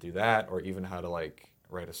how to do that or even how to like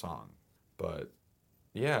write a song. But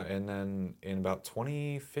yeah, and then in about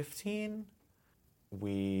 2015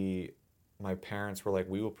 my parents were like,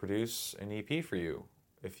 we will produce an EP for you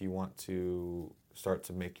if you want to start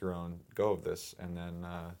to make your own go of this. And then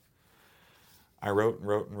I wrote and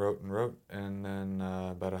wrote and wrote and wrote, and then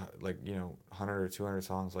about 100 or 200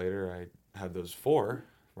 songs later, I had those 4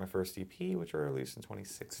 for my first EP, which were released in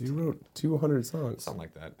 2016. You wrote 200 songs. Something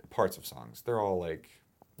like that. Parts of songs. They're all like,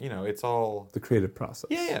 it's all The creative process.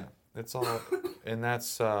 yeah. It's all, and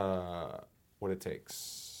that's what it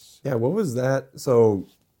takes. Yeah, what was that? So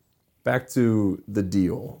back to the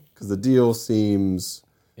deal, because the deal seems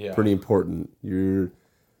Yeah. pretty important. You're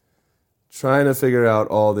trying to figure out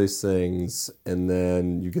all these things, and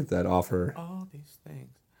then you get that offer. All these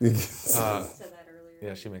things. I said that earlier.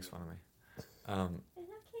 Yeah, she makes fun of me. And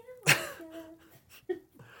I can't.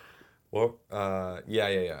 Well,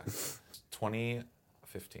 yeah.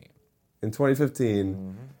 2015. In 2015,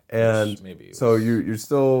 Mm-hmm. and Maybe it so was- you're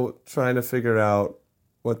still trying to figure out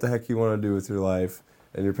what the heck you want to do with your life,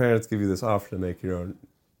 and your parents give you this offer to make your own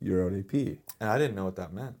EP. And I didn't know what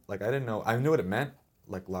that meant. Like, I didn't know. I knew what it meant,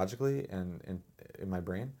 like, logically and in my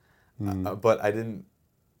brain. But I didn't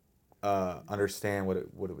understand what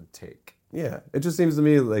it would take. Yeah, it just seems to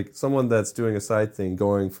me like someone that's doing a side thing,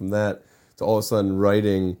 going from that to all of a sudden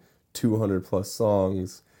writing 200 plus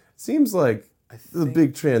songs, seems like a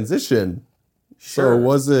big transition.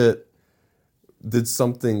 Sure. So did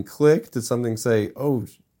something click? Did something say, oh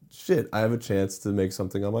shit, I have a chance to make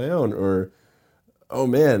something on my own? Or, oh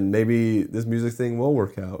man, maybe this music thing will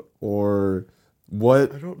work out? Or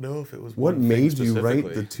what? I don't know if it was What one thing made you write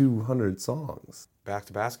specifically. the 200 songs? Back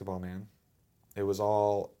to basketball, man. It was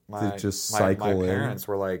all Did my it just my cycle in? parents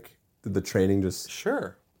were like, Did the training just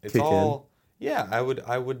sure. It's kick all yeah, I would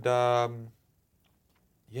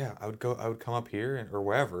come up here or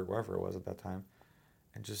wherever it was at that time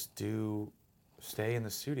and just stay in the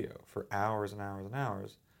studio for hours and hours and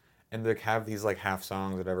hours and like have these like half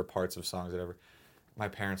songs, whatever, parts of songs, whatever. My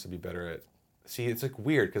parents would be better at See, it's like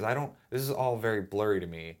weird because I don't. This is all very blurry to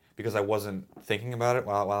me because I wasn't thinking about it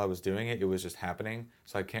while I was doing it. It was just happening.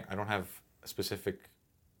 So I don't have specific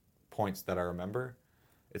points that I remember.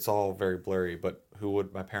 It's all very blurry. But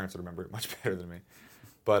my parents would remember it much better than me.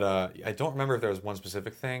 But I don't remember if there was one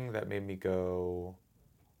specific thing that made me go,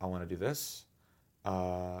 I want to do this.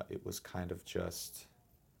 It was kind of just.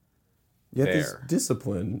 You had this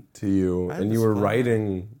discipline to you, and you were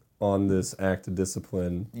writing on this act of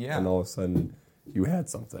discipline, and all of a sudden you had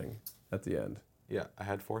something at the end. Yeah, I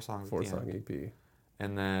had 4 songs. 4-song EP.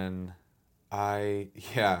 And then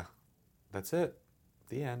that's it.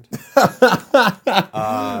 The end.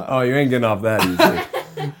 Oh, you ain't getting off that easy.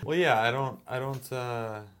 Well, yeah, I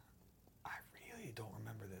really don't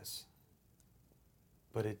remember this.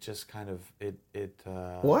 But it just kind of,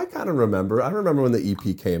 Well, I kind of remember. I remember when the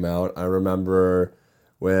EP came out. I remember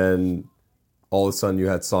when all of a sudden you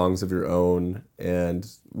had songs of your own, and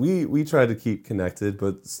we tried to keep connected,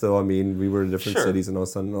 but still, I mean, we were in different cities, and all of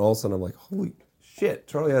a sudden I'm like, holy shit,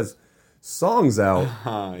 Charlie has songs out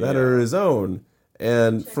that are his own.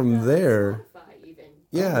 And from there,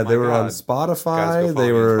 they were on Spotify. Guys,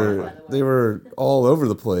 They were all over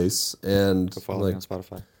the place, and go follow me on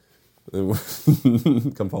Spotify.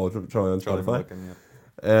 Come follow Charlie on Charlie Spotify. Mulligan,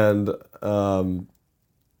 And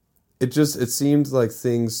it seemed like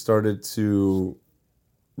things started to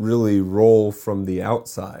really roll from the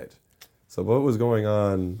outside. So what was going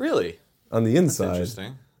on? Really? On the inside? That's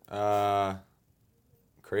interesting.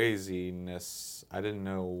 Craziness. I didn't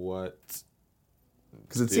know what.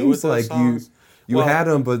 Because it seems like you had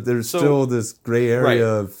them, but there's still this gray area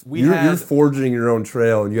of you're forging your own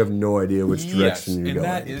trail, and you have no idea which direction you're going. And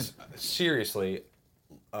that is seriously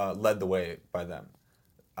led the way by them.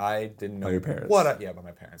 I didn't know. By your parents? By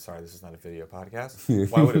my parents. Sorry, this is not a video podcast.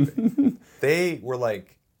 Why would it be? They were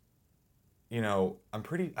like, I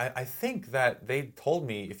think that they told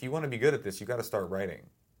me, if you want to be good at this, you got to start writing.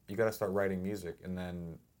 You got to start writing music, and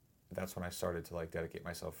then that's when I started to dedicate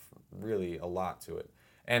myself really a lot to it.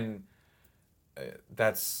 And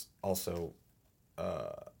that's also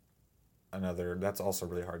that's also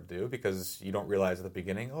really hard to do because you don't realize at the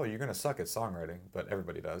beginning, you're going to suck at songwriting, but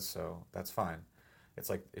everybody does, so that's fine. It's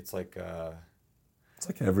like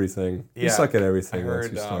everything. You suck at everything once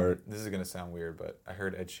you start. This is going to sound weird, but I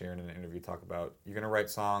heard Ed Sheeran in an interview talk about you're going to write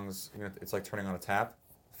songs, it's like turning on a tap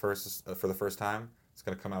for the first time. It's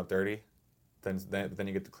going to come out dirty. Then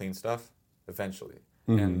you get the clean stuff eventually.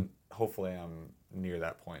 Mm-hmm. And hopefully I'm near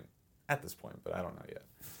that point at this point, but I don't know yet.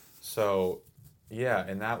 So,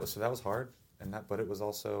 and that was hard, but it was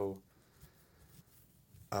also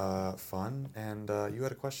fun. And you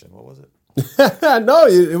had a question. What was it? No,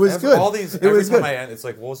 it was good. Every time I end, it's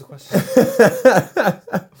like, what was the question?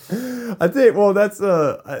 I think. Well, I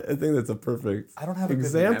think that's a perfect. I don't have a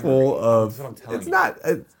example good of. That's what I'm telling it's you. not.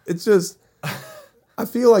 It's just. I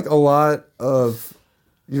feel like a lot of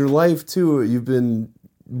your life too. You've been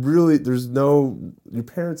really. Your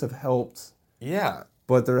parents have helped. Yeah.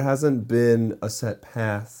 But there hasn't been a set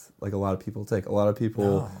path like a lot of people take. A lot of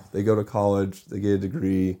people, they go to college, they get a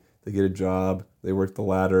degree, they get a job, they work the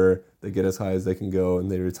ladder, they get as high as they can go, and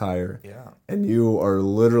they retire. Yeah. And you are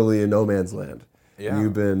literally in no man's land. Yeah.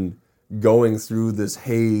 You've been going through this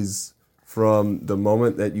haze from the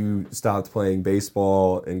moment that you stopped playing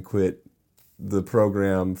baseball and quit the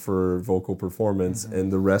program for vocal performance,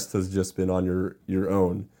 and the rest has just been on your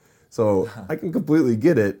own. So I can completely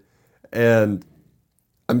get it. And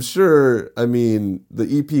I'm sure, the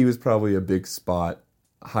EP was probably a big spot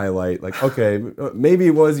highlight. Like, okay, maybe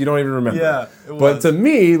it was, you don't even remember. Yeah, it was. But to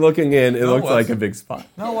me, looking in, it looked like a big spot.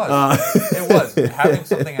 No, it was. It was. Having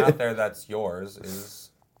something out there that's yours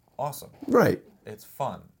is awesome. Right. It's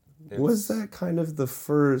fun. Was that kind of the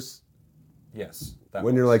first... Yes.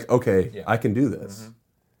 When you're like, okay, I can do this.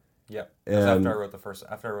 Mm-hmm. Yep. And After I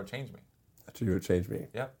wrote Change Me. After you wrote Change Me.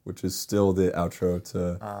 Yep. Which is still the outro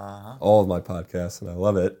to all of my podcasts, and I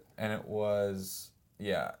love it. And it was,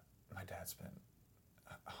 my dad spent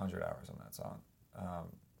 100 hours on that song.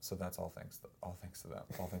 So that's all thanks to them, all thanks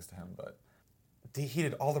to him. But he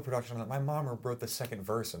did all the production on that. My mom wrote the second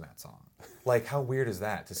verse in that song. Like, how weird is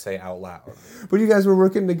that to say out loud? But you guys were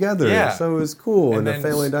working together, so it was cool, and a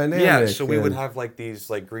family dynamic. Yeah, so we would have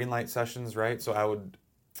these green light sessions, right? So I would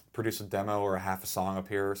produce a demo or a half a song up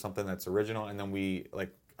here or something that's original, and then I'd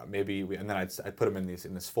put them in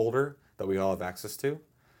this folder that we all have access to,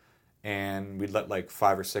 and we'd let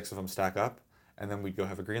 5 or 6 of them stack up, and then we'd go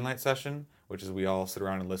have a green light session, which is we all sit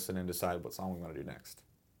around and listen and decide what song we want to do next.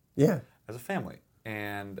 Yeah. As a family.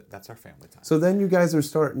 And that's our family time. So then you guys are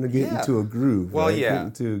starting to get into a groove. Well, right? yeah. Get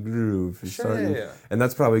into a groove. Sure, and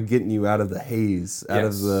that's probably getting you out of the haze, out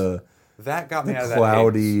of the that got me out of that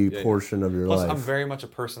cloudy haze. portion of your Plus, life. I'm very much a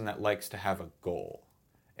person that likes to have a goal.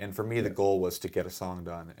 And for me, the goal was to get a song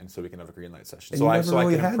done, and so we can have a green light session. And so you I never so I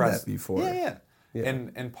really could had impress. that before. Yeah. Yeah.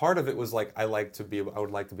 And part of it was like I would like to be able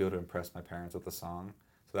to impress my parents with the song.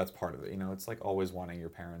 So that's part of it. You know, it's like always wanting your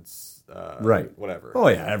parents, Right. whatever. Oh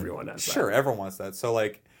yeah, everyone has that. Sure, everyone wants that. So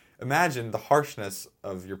like, imagine the harshness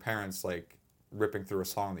of your parents like ripping through a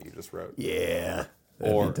song that you just wrote. Yeah.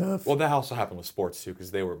 That'd be tough. Well, that also happened with sports too, because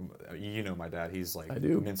they were, my dad. He's like I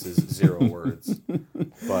do. minces 0 words,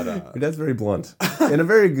 but Your dad's very blunt. In a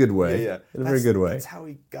very good way. yeah. In a very good way. That's how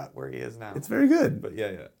he got where he is now. It's very good. But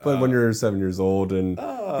yeah. But when you're 7 years old and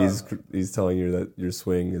he's telling you that your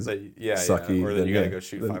swing is sucky, or that then you gotta yeah, go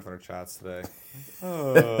shoot then- 500 shots today.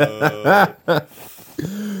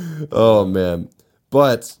 Oh man.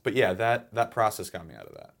 But But yeah, that process got me out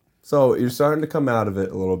of that. so you're starting to come out of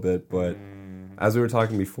it a little bit, but as we were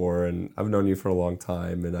talking before, and I've known you for a long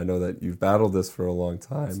time, and I know that you've battled this for a long It's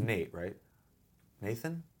time. Nate, right?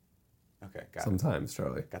 Nathan? Okay, got it. Sometimes,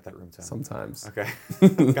 Charlie. Got that room tone. Sometimes. Okay.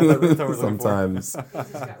 Got that room tone we're looking for.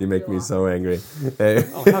 Sometimes you make me so angry. Hey,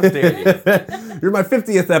 Oh, how dare you? you're my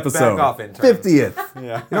 50th episode. Back off, intern. 50th.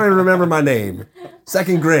 Yeah. You don't even remember my name.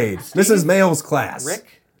 Second grade. Mrs. Mail's class.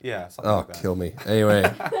 Rick? Yeah, something Oh, like that. kill me.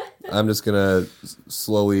 Anyway, I'm just gonna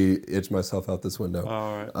slowly itch myself out this window.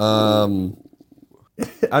 All right.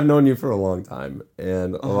 I've known you for a long time,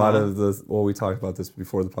 and a lot Uh-huh. of we talked about this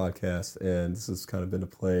before the podcast, and this has kind of been a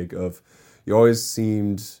plague of you always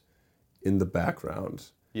seemed in the background.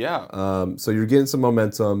 Yeah. So you're getting some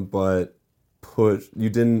momentum, but you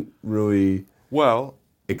didn't really Well,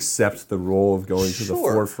 accept the role of going to the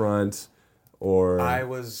Sure. forefront, or I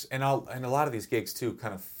was, and a lot of these gigs too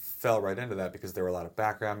kind of fell right into that because there were a lot of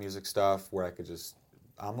background music stuff where I could just,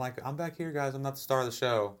 I'm back here, guys. I'm not the star of the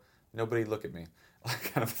show. Nobody look at me,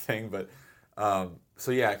 like kind of thing. But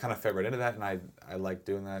so yeah, I kind of fell right into that, and I like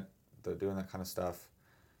doing that kind of stuff.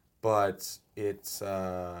 But it's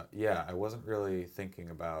I wasn't really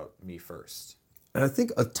thinking about me first. and I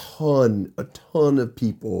think a ton of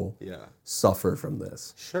people Yeah. suffer from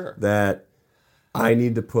this. Sure. That I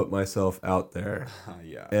need to put myself out there.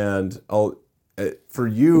 Yeah. And for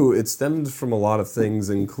you, it stemmed from a lot of things,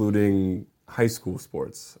 including high school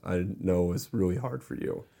sports. I know was really hard for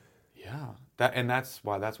you, Yeah. That's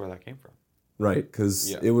where that came from. right?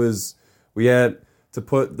 Because Yeah. we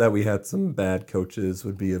had some bad coaches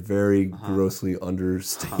would be a very grossly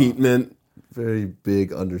understatement, very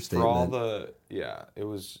big understatement. For all the it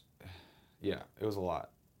was a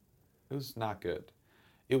lot. It was not good.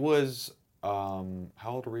 It was how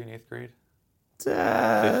old were we in 8th grade?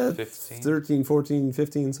 15? 13, 14,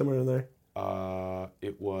 15, somewhere in there.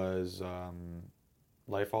 It was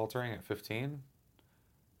life altering at 15.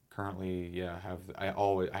 Currently, I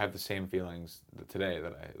have the same feelings today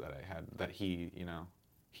that I had that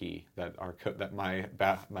my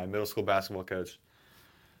middle school basketball coach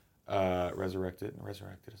resurrected.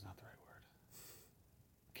 Resurrected is not the right word.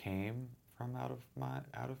 Came from out of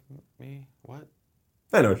me. What?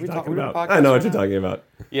 I know what We you're talk- talking we doing a about. podcast I know what right you're now? talking about.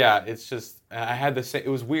 Yeah, it's just I had the same. It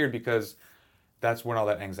was weird because that's when all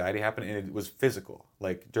that anxiety happened, and it was physical.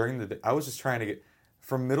 Like during the day, I was just trying to get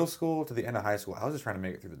from middle school to the end of high school. I was just trying to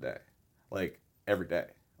make it through the day, like every day.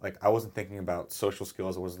 Like I wasn't thinking about social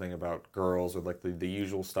skills. I wasn't thinking about girls or like the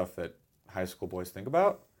usual stuff that high school boys think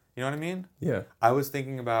about. You know what I mean? Yeah. I was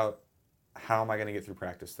thinking about how am I going to get through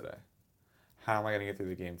practice today? How am I going to get through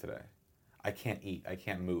the game today? I can't eat. I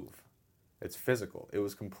can't move. It's physical. It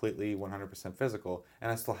was completely 100% physical,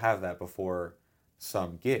 and I still have that before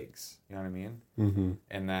some gigs. You know what I mean? Mm-hmm.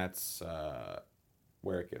 And that's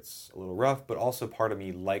where it gets a little rough. But also, part of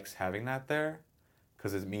me likes having that there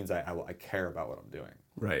because it means I care about what I'm doing.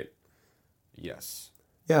 Right. Yes.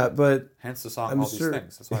 Yeah, but Hence the song, I'm All sure- These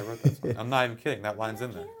Things. That's why I wrote that song. I'm not even kidding. That line's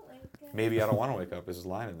in there. Maybe I don't want to wake up. There's a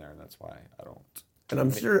line in there, and that's why I don't. and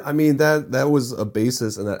I'm sure. I mean that was a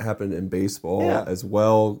basis, and that happened in baseball Yeah. as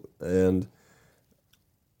well, and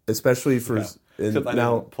especially for Yeah. and Except I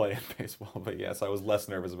now. didn't play in baseball, but yes, I was less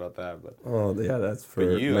nervous about that. But Oh yeah, that's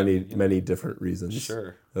for you, many I mean, many different reasons.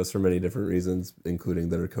 sure. That's for many different reasons, including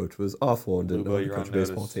that her coach was awful and didn't know how Lubo, to you're coach on a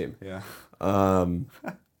baseball notice. team. Yeah.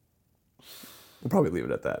 We'll probably leave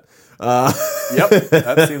it at that. Yep.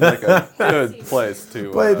 That seems like a good place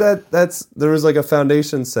to. But there was like a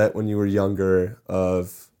foundation set when you were younger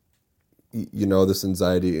of, this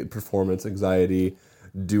anxiety, performance anxiety.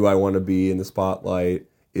 Do I want to be in the spotlight?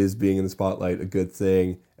 Is being in the spotlight a good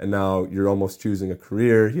thing? And now you're almost choosing a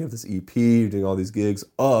career. You have this EP, you're doing all these gigs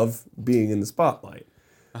of being in the spotlight.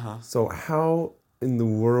 Uh-huh. So how in the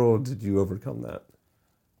world did you overcome that?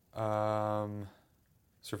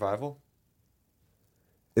 Survival.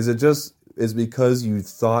 Is it just is because you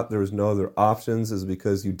thought there was no other options? Is it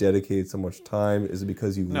because you dedicated so much time? Is it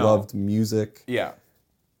because you No. loved music? Yeah.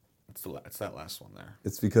 It's that last one there.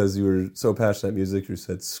 It's because you were so passionate about music. You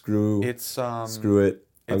said, "Screw it, It's I'm it's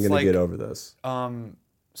gonna like- get over this."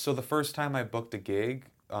 So the first time I booked a gig,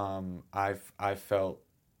 I felt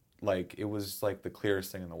like it was like the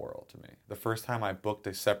clearest thing in the world to me. The first time I booked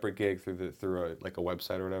a separate gig through a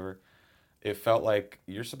website or whatever, it felt like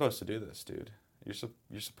you're supposed to do this, dude.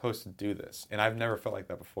 You're supposed to do this, and I've never felt like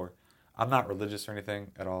that before. I'm not religious or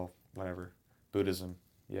anything at all. Whatever, Buddhism,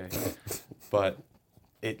 yeah. But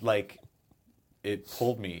it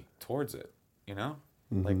pulled me towards it, you know,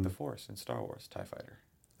 like the Force in Star Wars, TIE Fighter.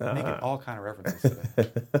 Making all kind of references today.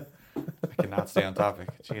 I cannot stay on topic.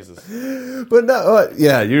 Jesus. But no,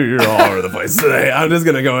 yeah, you're all over the place today. I'm just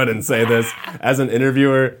gonna go ahead and say this as an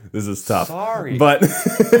interviewer. This is tough. Sorry. But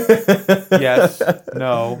Yes.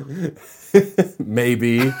 No.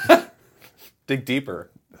 maybe. Dig deeper.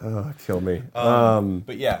 Oh, kill me.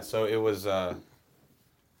 But yeah, so it was.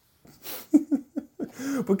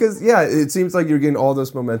 Because yeah, it seems like you're getting all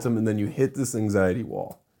this momentum, and then you hit this anxiety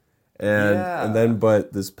wall, and Yeah. and then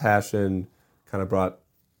but this passion kind of brought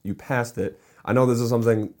you past it. I know this is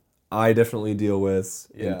something I definitely deal with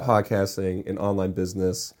in Yeah. podcasting, in online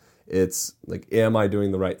business. It's like, am I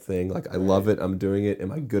doing the right thing? Like, I love it. I'm doing it.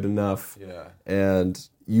 Am I good enough? Yeah. And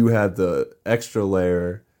you had the extra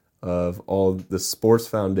layer of all the sports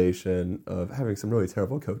foundation of having some really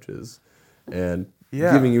terrible coaches and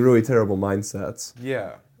Yeah. giving you really terrible mindsets.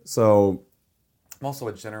 Yeah. So, I'm also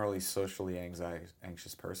a generally socially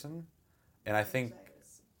anxious person, and I think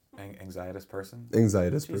anxietous person.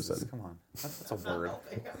 anxietous Jesus, person. come on, that's a word.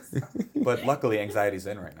 But luckily, anxiety's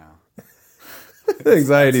in right now.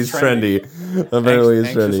 Anxiety's It's trendy. Apparently, it's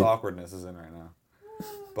Anxious trendy. awkwardness is in right now.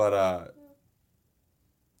 But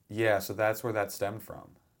yeah, so that's where that stemmed from,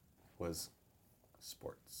 was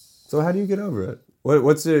sports. So, how do you get over it?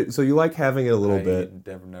 What's it? So, you like having it a little I bit,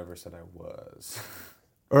 never said I was.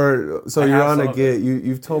 or so I you're have on some a of gig.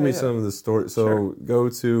 You've told me Yeah, yeah. some of the stories. So, Sure. go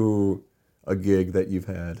to a gig that you've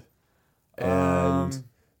had, and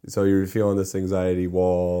so you're feeling this anxiety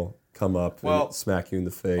wall come up Well, and smack you in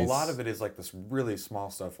the face. A lot of it is like this really small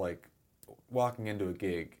stuff, like walking into a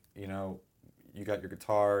gig, you know, you got your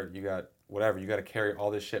guitar, you got whatever, you got to carry all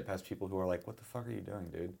this shit past people who are like, what the fuck are you doing,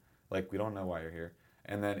 dude? Like, we don't know why you're here.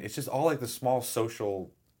 And then it's just all like the small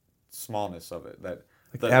social smallness of it. That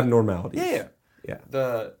like abnormalities. Yeah. Yeah.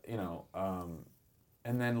 The, you know,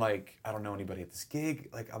 and then like, I don't know anybody at this gig.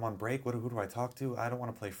 Like, I'm on break. Who do I talk to? I don't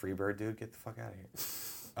want to play Freebird, dude. Get the fuck out of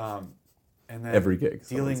here. And then Every gig.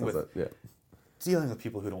 someone dealing says with that. Yeah. dealing with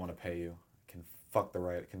people who don't want to pay you can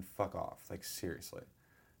fuck off. Like, seriously.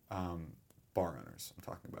 Bar owners, I'm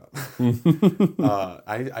talking about.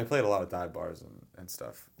 I played a lot of dive bars and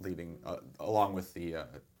stuff, leading along with the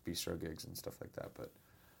bistro gigs and stuff like that. But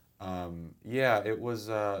yeah, it was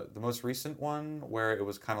the most recent one where it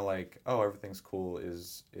was kind of like, oh, everything's cool.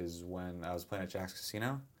 Is when I was playing at Jack's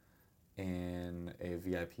Casino in a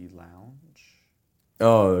VIP lounge.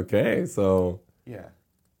 Oh, okay. So Yeah.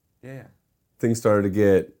 things started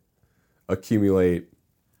to accumulate,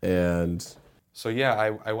 and So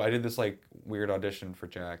yeah, I did this like weird audition for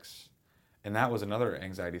Jack's, and that was another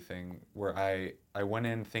anxiety thing where I went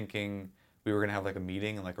in thinking we were gonna have like a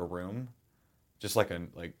meeting in like a room, just like I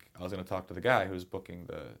was gonna talk to the guy who was booking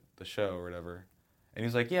the show or whatever, and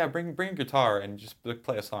he's like, yeah, bring a guitar and just like,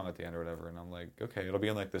 play a song at the end or whatever, and I'm like, okay, it'll be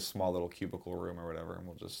in like this small little cubicle room or whatever, and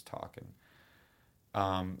we'll just talk.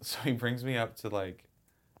 And so he brings me up to like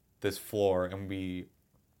this floor, and we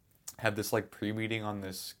had this like pre-meeting on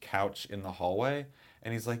this couch in the hallway,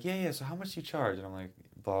 and he's like, yeah, so how much do you charge? And I'm like,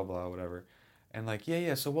 blah blah whatever, and like,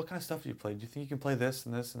 yeah, so what kind of stuff do you play? Do you think you can play this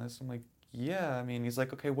and this and this? I'm like, yeah, I mean, he's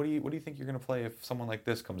like, okay, what do you think you're gonna play if someone like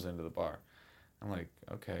this comes into the bar? I'm like,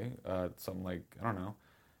 okay, something like, I don't know.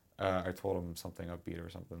 I told him something upbeat or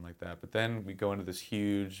something like that, but then we go into this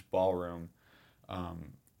huge ballroom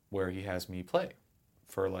where he has me play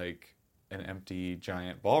for like an empty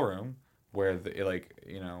giant ballroom where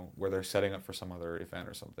where they're setting up for some other event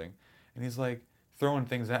or something, and he's like throwing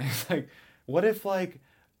things at. He's like, what if like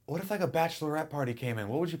a bachelorette party came in?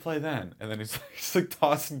 What would you play then? And then he's like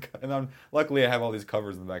tossing, and luckily I have all these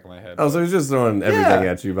covers in the back of my head. oh, so he's just throwing everything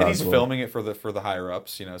at you. And he's possible. filming it for the higher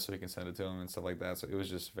ups, so he can send it to them and stuff like that. So it was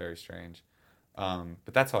just very strange.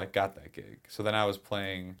 But that's how I got that gig. So then I was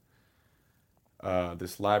playing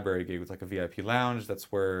this library gig with like a VIP lounge.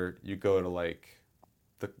 That's where you go to like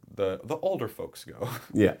the older folks go.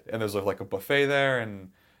 Yeah. And there's like a buffet there,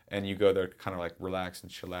 and you go there to kind of like relax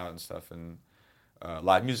and chill out and stuff, and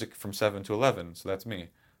live music from 7 to 11. So that's me.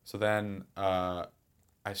 So then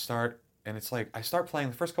I start, and it's like, I start playing,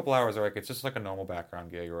 the first couple hours are like, it's just like a normal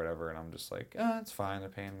background gig or whatever, and I'm just like, it's fine, they're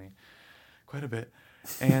paying me quite a bit.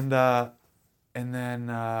 And then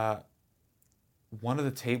one of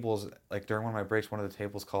the tables, like during one of my breaks, one of the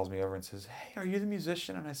tables calls me over and says, "Hey, are you the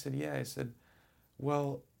musician?" And I said, "Yeah." I said,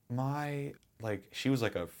 "Well, she was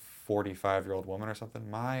like a 45-year-old woman or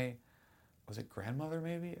something. Was it grandmother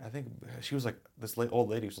maybe? I think she was like, this old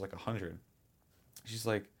lady was like 100. She's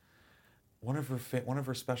like, one of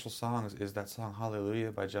her special songs is that song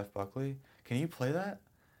Hallelujah by Jeff Buckley. Can you play that?"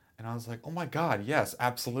 And I was like, "Oh my God, yes,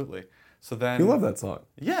 absolutely." So then... You love that song.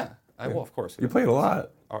 Yeah. Well, of course. You play it a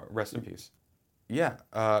lot. Rest in peace. Yeah.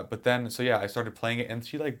 But then, I started playing it, and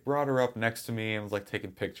she like brought her up next to me and was like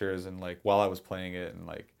taking pictures, and like while I was playing it, and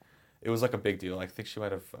like it was like a big deal. I think she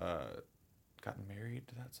might have gotten married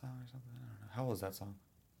to that song or something. I don't know. How old is that song?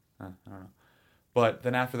 I don't know. But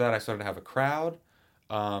then after that, I started to have a crowd.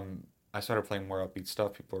 I started playing more upbeat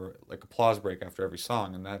stuff. People were like applause break after every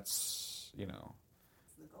song, and that's,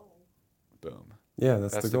 That's the goal. Boom. Yeah,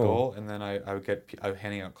 that's the goal. And then I would get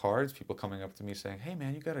handing out cards, people coming up to me saying, "Hey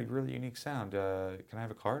man, you got a really unique sound. Can I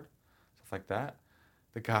have a card?" Stuff like that.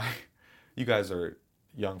 The guy, you guys are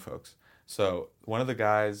young folks. So one of the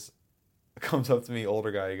guys comes up to me,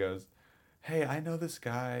 older guy, he goes, "Hey, I know this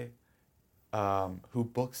guy who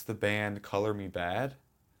books the band Color Me Bad."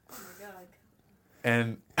 Oh my God.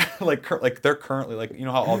 And like they're currently like, you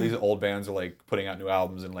know how all these old bands are like putting out new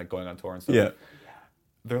albums and like going on tour and stuff. Yeah.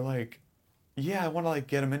 They're like, "Yeah, I want to like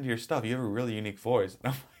get them into your stuff. You have a really unique voice."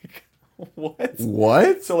 And I'm like, "What?"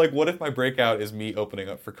 What? So like, what if my breakout is me opening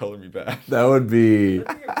up for Color Me Bad? That would be...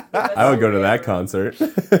 I would go to that concert.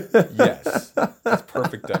 Yes, that's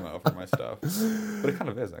perfect demo for my stuff. But it kind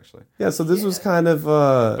of is actually. Yeah, so this was kind of...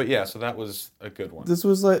 But yeah, so that was a good one. This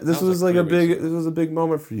was like a big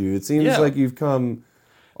moment for you. It seems like you've come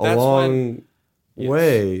a long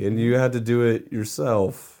way, and you had to do it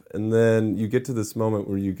yourself. And then you get to this moment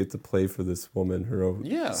where you get to play for this woman her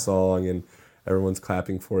song, and everyone's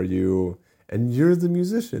clapping for you, and you're the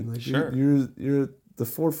musician. Like sure. You're at the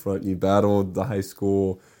forefront. You battled the high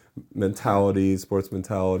school mentality, sports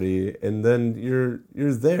mentality, and then you're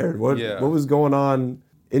there. What was going on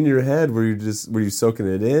in your head? Were you soaking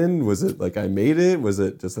it in? Was it like I made it? Was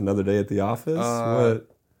it just another day at the office? What?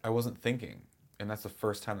 I wasn't thinking, and that's the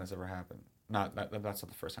first time that's ever happened. That's not the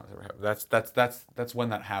first time it's ever happened. That's when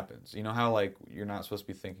that happens. You know how like you're not supposed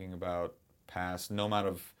to be thinking about past. No amount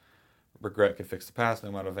of regret could fix the past. No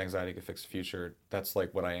amount of anxiety could fix the future. That's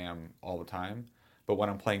like what I am all the time. But when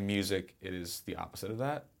I'm playing music, it is the opposite of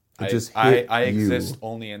that. I exist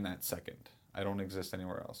only in that second. I don't exist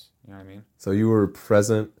anywhere else. You know what I mean? So you were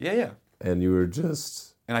present. Yeah. And you were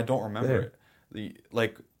just... And I don't remember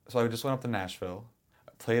it. So I just went up to Nashville.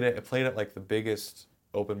 I played at like the biggest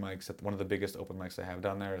open mics, at one of the biggest open mics they have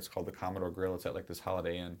down there. It's called the Commodore Grill. It's at like this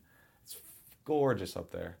Holiday Inn. It's gorgeous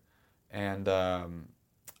up there. And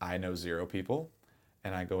I know zero people.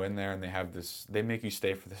 And I go in there and they make you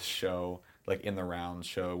stay for this show, like in the round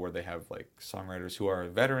show where they have like songwriters who are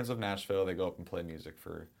veterans of Nashville. They go up and play music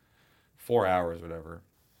for 4 hours or whatever.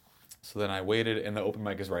 So then I waited, and the open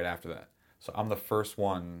mic is right after that. So I'm the first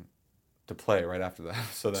one to play right after that.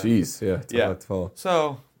 So then, jeez, yeah.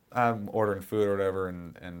 So I'm ordering food or whatever,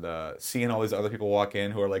 and seeing all these other people walk in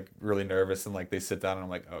who are like really nervous, and like they sit down, and I'm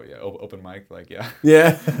like, "Oh yeah, open mic, like yeah."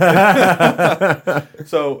 Yeah.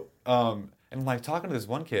 So and I'm like talking to this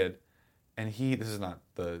one kid, and this is not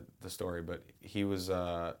the story, but he was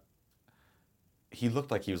he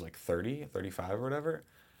looked like he was like 30, 35 or whatever.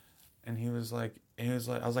 And he was like, I was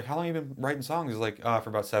like, "How long have you been writing songs?" He's like, "For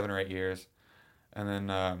about 7 or 8 years." And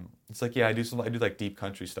then it's like, "Yeah, I do like deep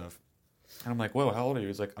country stuff." And I'm like, "Whoa, how old are you?"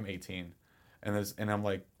 He's like, "I'm 18." And I'm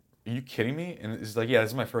like, "Are you kidding me?" And he's like, "Yeah, this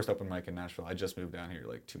is my first open mic in Nashville. I just moved down here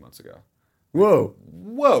like 2 months ago."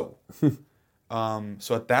 Whoa.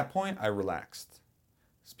 So at that point, I relaxed.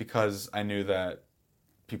 It's because I knew that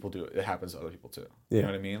people do it. It happens to other people too. Yeah. You know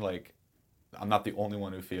what I mean? Like, I'm not the only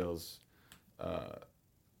one who feels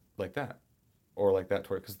like that, or like that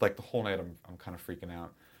toward, because like the whole night I'm kind of freaking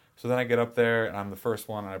out. So then I get up there and I'm the first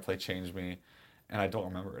one, and I play "Change Me," and I don't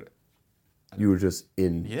remember it. You were just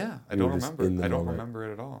in. Yeah, I don't remember it. I don't remember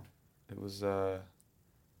it at all. It was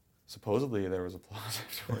supposedly there was applause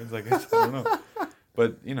afterwards. I guess I don't know,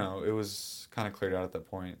 but you know, it was kind of cleared out at that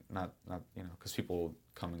point. Not you know, because people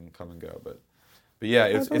come and go, but yeah,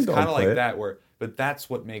 it's kind of like that but that's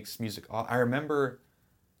what makes music. I remember.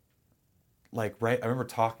 I remember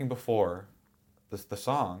talking before the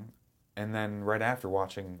song, and then right after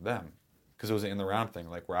watching them, because it was an in the round thing,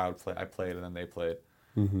 like where I played, and then they played.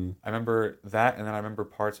 Mm-hmm. I remember that, and then I remember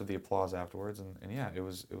parts of the applause afterwards, and yeah, it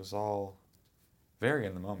was all very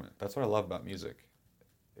in the moment. That's what I love about music,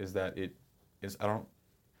 is that it is. I don't.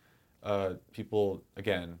 People,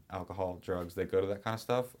 again, alcohol, drugs, they go to that kind of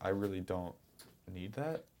stuff. I really don't need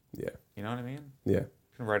that. Yeah. You know what I mean? Yeah.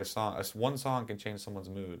 You can write a song. One song can change someone's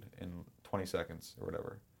mood in 20 seconds or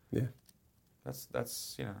whatever. Yeah. That's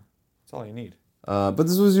that's all you need. But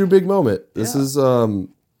this was your big moment. This Yeah. is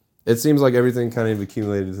it seems like everything kind of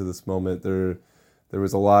accumulated to this moment. There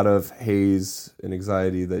was a lot of haze and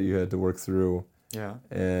anxiety that you had to work through. Yeah.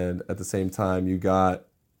 And at the same time you got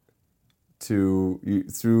through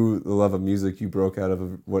the love of music, you broke out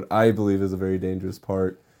of what I believe is a very dangerous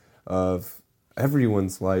part of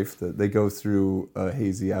everyone's life, that they go through a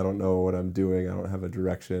hazy, I don't know what I'm doing, I don't have a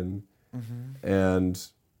direction. Mm-hmm. And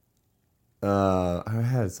I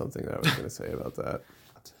had something that I was going to say about that.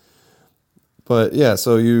 But yeah,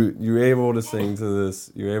 so you were able to sing to this,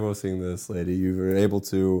 you were able to sing to this lady, you were able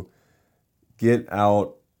to get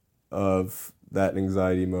out of that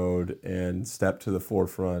anxiety mode and step to the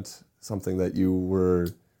forefront, something that you were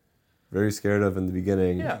very scared of in the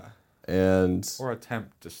beginning. Yeah. And Or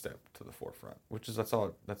attempt to step to the forefront, which is that's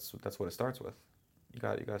what it starts with. You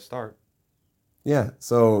got to start. yeah,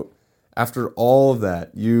 so after all of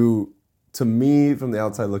that, to me, from the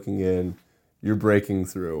outside looking in, you're breaking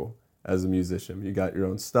through as a musician. You got your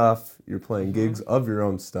own stuff. You're playing gigs of your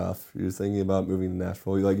own stuff. You're thinking about moving to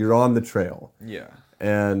Nashville. You're on the trail. Yeah.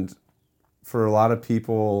 And for a lot of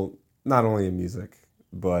people, not only in music,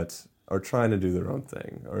 but are trying to do their own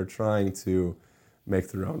thing, are trying to make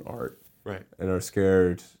their own art, Right. and are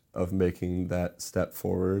scared of making that step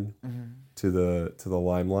forward to the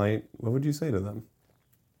limelight, what would you say to them?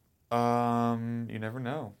 You never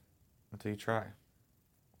know until you try.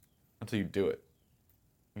 Until you do it.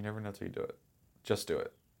 You never know until you do it. Just do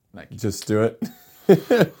it. Nike. Just do it.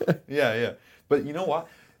 Yeah. But you know what?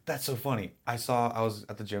 That's so funny. I was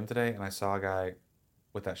at the gym today and I saw a guy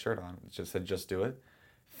with that shirt on. It just said, just do it.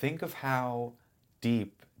 Think of how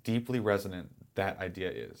deeply resonant that idea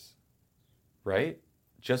is. Right?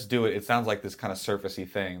 Just do it. It sounds like this kind of surfacey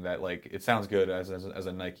thing that, like, it sounds good as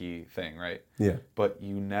a Nike thing, right? Yeah. But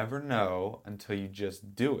you never know until you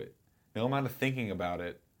just do it. No amount of thinking about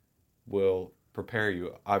it will prepare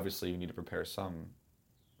you. Obviously, you need to prepare some,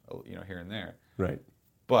 here and there. Right.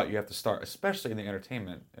 But you have to start, especially in the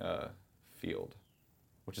entertainment field,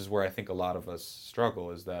 which is where I think a lot of us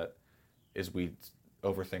struggle. Is we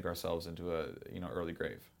overthink ourselves into a early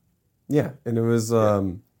grave. Yeah, and it was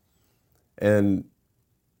and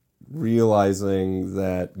realizing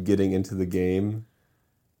that getting into the game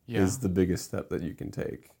is the biggest step that you can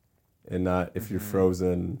take, and not if you're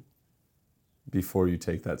frozen before you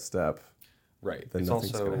take that step. Right. Then It's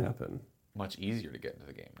nothing's also going to happen. much easier to get into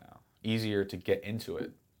the game now. Easier to get into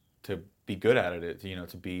it, to be good at it,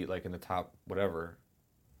 to be like in the top whatever,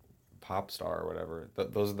 pop star or whatever.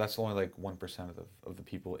 That's only like 1% of the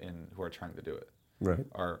people who are trying to do it. Right.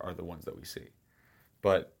 Are the ones that we see.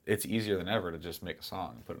 But it's easier than ever to just make a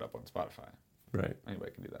song and put it up on Spotify. Right.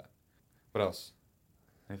 Anybody can do that. What else?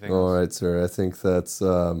 Anything All else? right, sir. I think that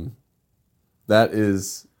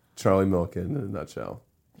is Charlie Milken in a nutshell.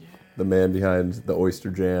 Yeah. The man behind the Oyster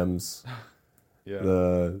Jams. Yeah.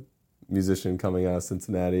 The musician coming out of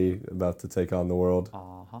Cincinnati, about to take on the world.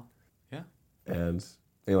 Uh-huh. Yeah. And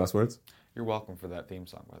any last words? You're welcome for that theme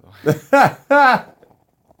song, by the way.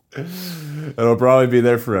 It'll probably be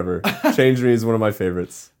there forever. Change Me is one of my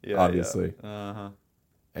favorites, obviously. Yeah. Uh-huh.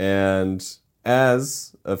 And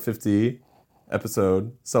as a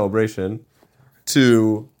 50-episode celebration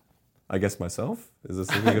to, I guess, myself? Is this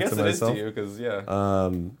a I guess to it myself? is to you, because,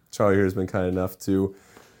 Charlie here has been kind enough to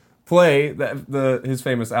play his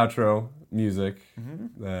famous outro music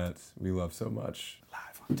that we love so much.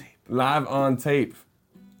 Live on tape. Live on tape.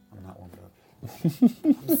 I'm not warmed up.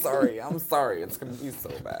 I'm sorry. It's going to be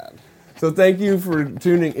so bad. So thank you for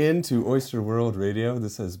tuning in to Oyster World Radio.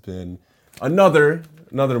 This has been another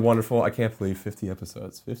wonderful, I can't believe, 50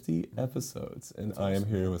 episodes. 50 episodes. And I am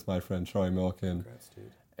here with my friend Charlie Milken. Congrats,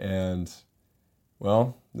 dude. And,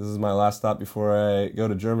 well, this is my last stop before I go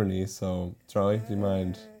to Germany. So, Charlie, do you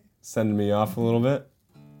mind sending me off a little bit?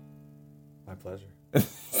 My pleasure.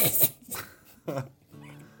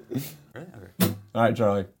 Ready? Okay. All right,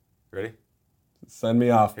 Charlie. Ready? Send me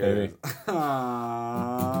off, Here it baby. is.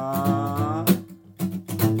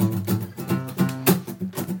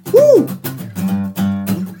 Woo!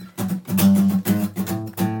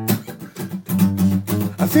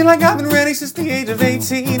 I feel like I've been ready since the age of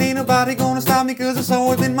 18. Ain't nobody gonna stop me, cause it's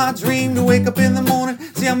always been my dream to wake up in the morning,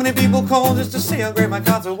 see how many people call just to see how great my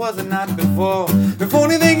concert was the night before. Before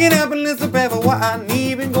anything can happen, let's prepare for what I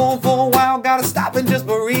need. Been going for a while, gotta stop and just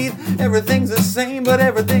breathe. everything's the same, but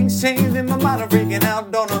everything's changed in my mind. I'm freaking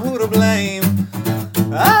out, don't know who to blame.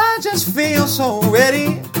 I just feel so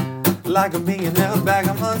ready, like I'm being held back,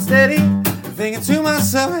 I'm unsteady. Thinking to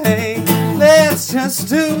myself, hey, let's just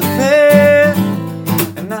do this.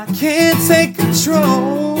 And I can't take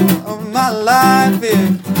control of my life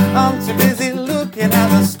if I'm too busy looking at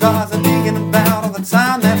the stars and thinking about all the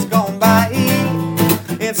time that's gone by.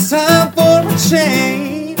 It's time for a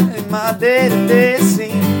change in my day-to-day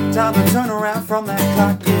scene. Time to turn around from that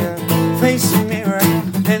clock, yeah. Face the mirror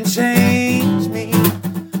and change me.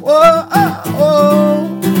 Whoa, oh, oh,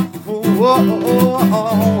 whoa, oh,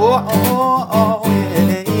 oh, oh, oh,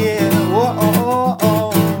 yeah, yeah. Whoa, oh,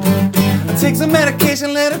 oh. Take some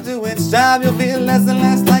medication, let it do its job. You'll feel less and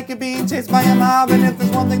less like you're being chased by a mob. And if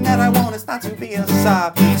there's one thing that I want, it's not to be a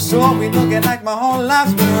sob. So I'll be looking like my whole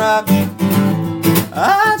life's been robbed.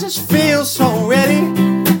 I just feel so ready,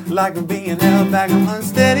 like I'm being held back, I'm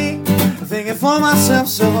unsteady. Thinking for myself,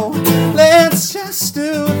 so let's just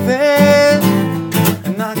do this.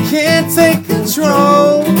 And I can't take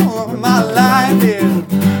control of my life here.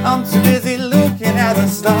 I'm too busy looking at the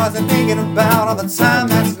stars and thinking about all the time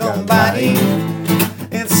that's gone by.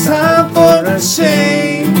 It's time for a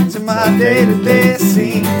change in my day-to-day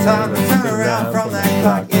scene. Time to turn around from that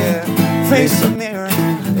clock, yeah. Face the mirror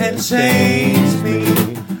and change me.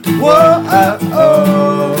 Whoa, oh,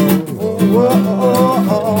 oh, whoa, oh,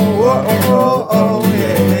 oh, whoa, oh,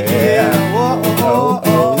 yeah, whoa, oh,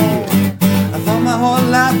 oh. I thought my whole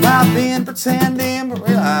life I've been pretending, but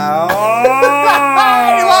he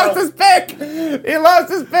lost his pick. He lost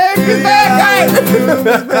his pick. He's back, guys.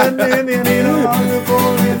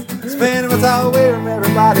 Spending my time away from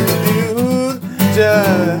everybody's views,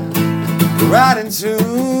 just right into.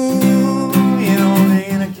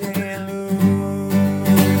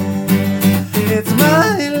 It's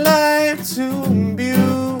my life to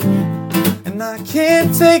imbue, and I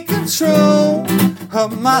can't take control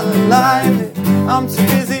of my life. I'm too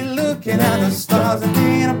busy looking at the stars and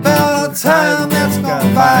thinking about the time that's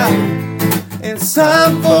gone by. It's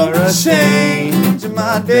time for a change in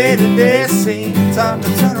my day-to-day scene. Time to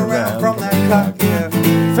turn around from that clock, yeah.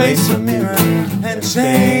 Face the mirror and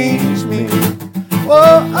change me.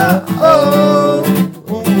 Whoa, oh, oh.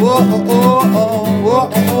 Whoa, oh, oh, oh, whoa,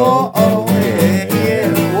 oh, oh, yeah, yeah,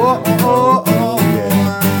 whoa, oh, oh,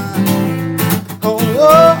 yeah. Oh,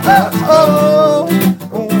 whoa, oh,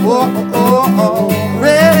 oh, whoa, oh, oh,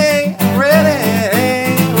 ready,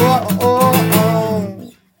 whoa, oh,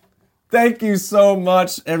 oh. Thank you so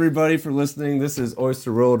much, everybody, for listening. This is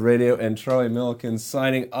Oyster World Radio and Charlie Milliken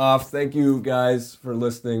signing off. Thank you, guys, for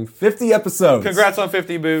listening. 50 episodes. Congrats on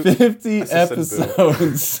 50, boo. 50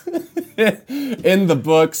 episodes in the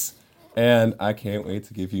books. And I can't wait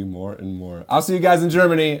to give you more and more. I'll see you guys in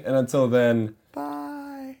Germany. And until then,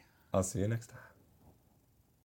 bye. I'll see you next time.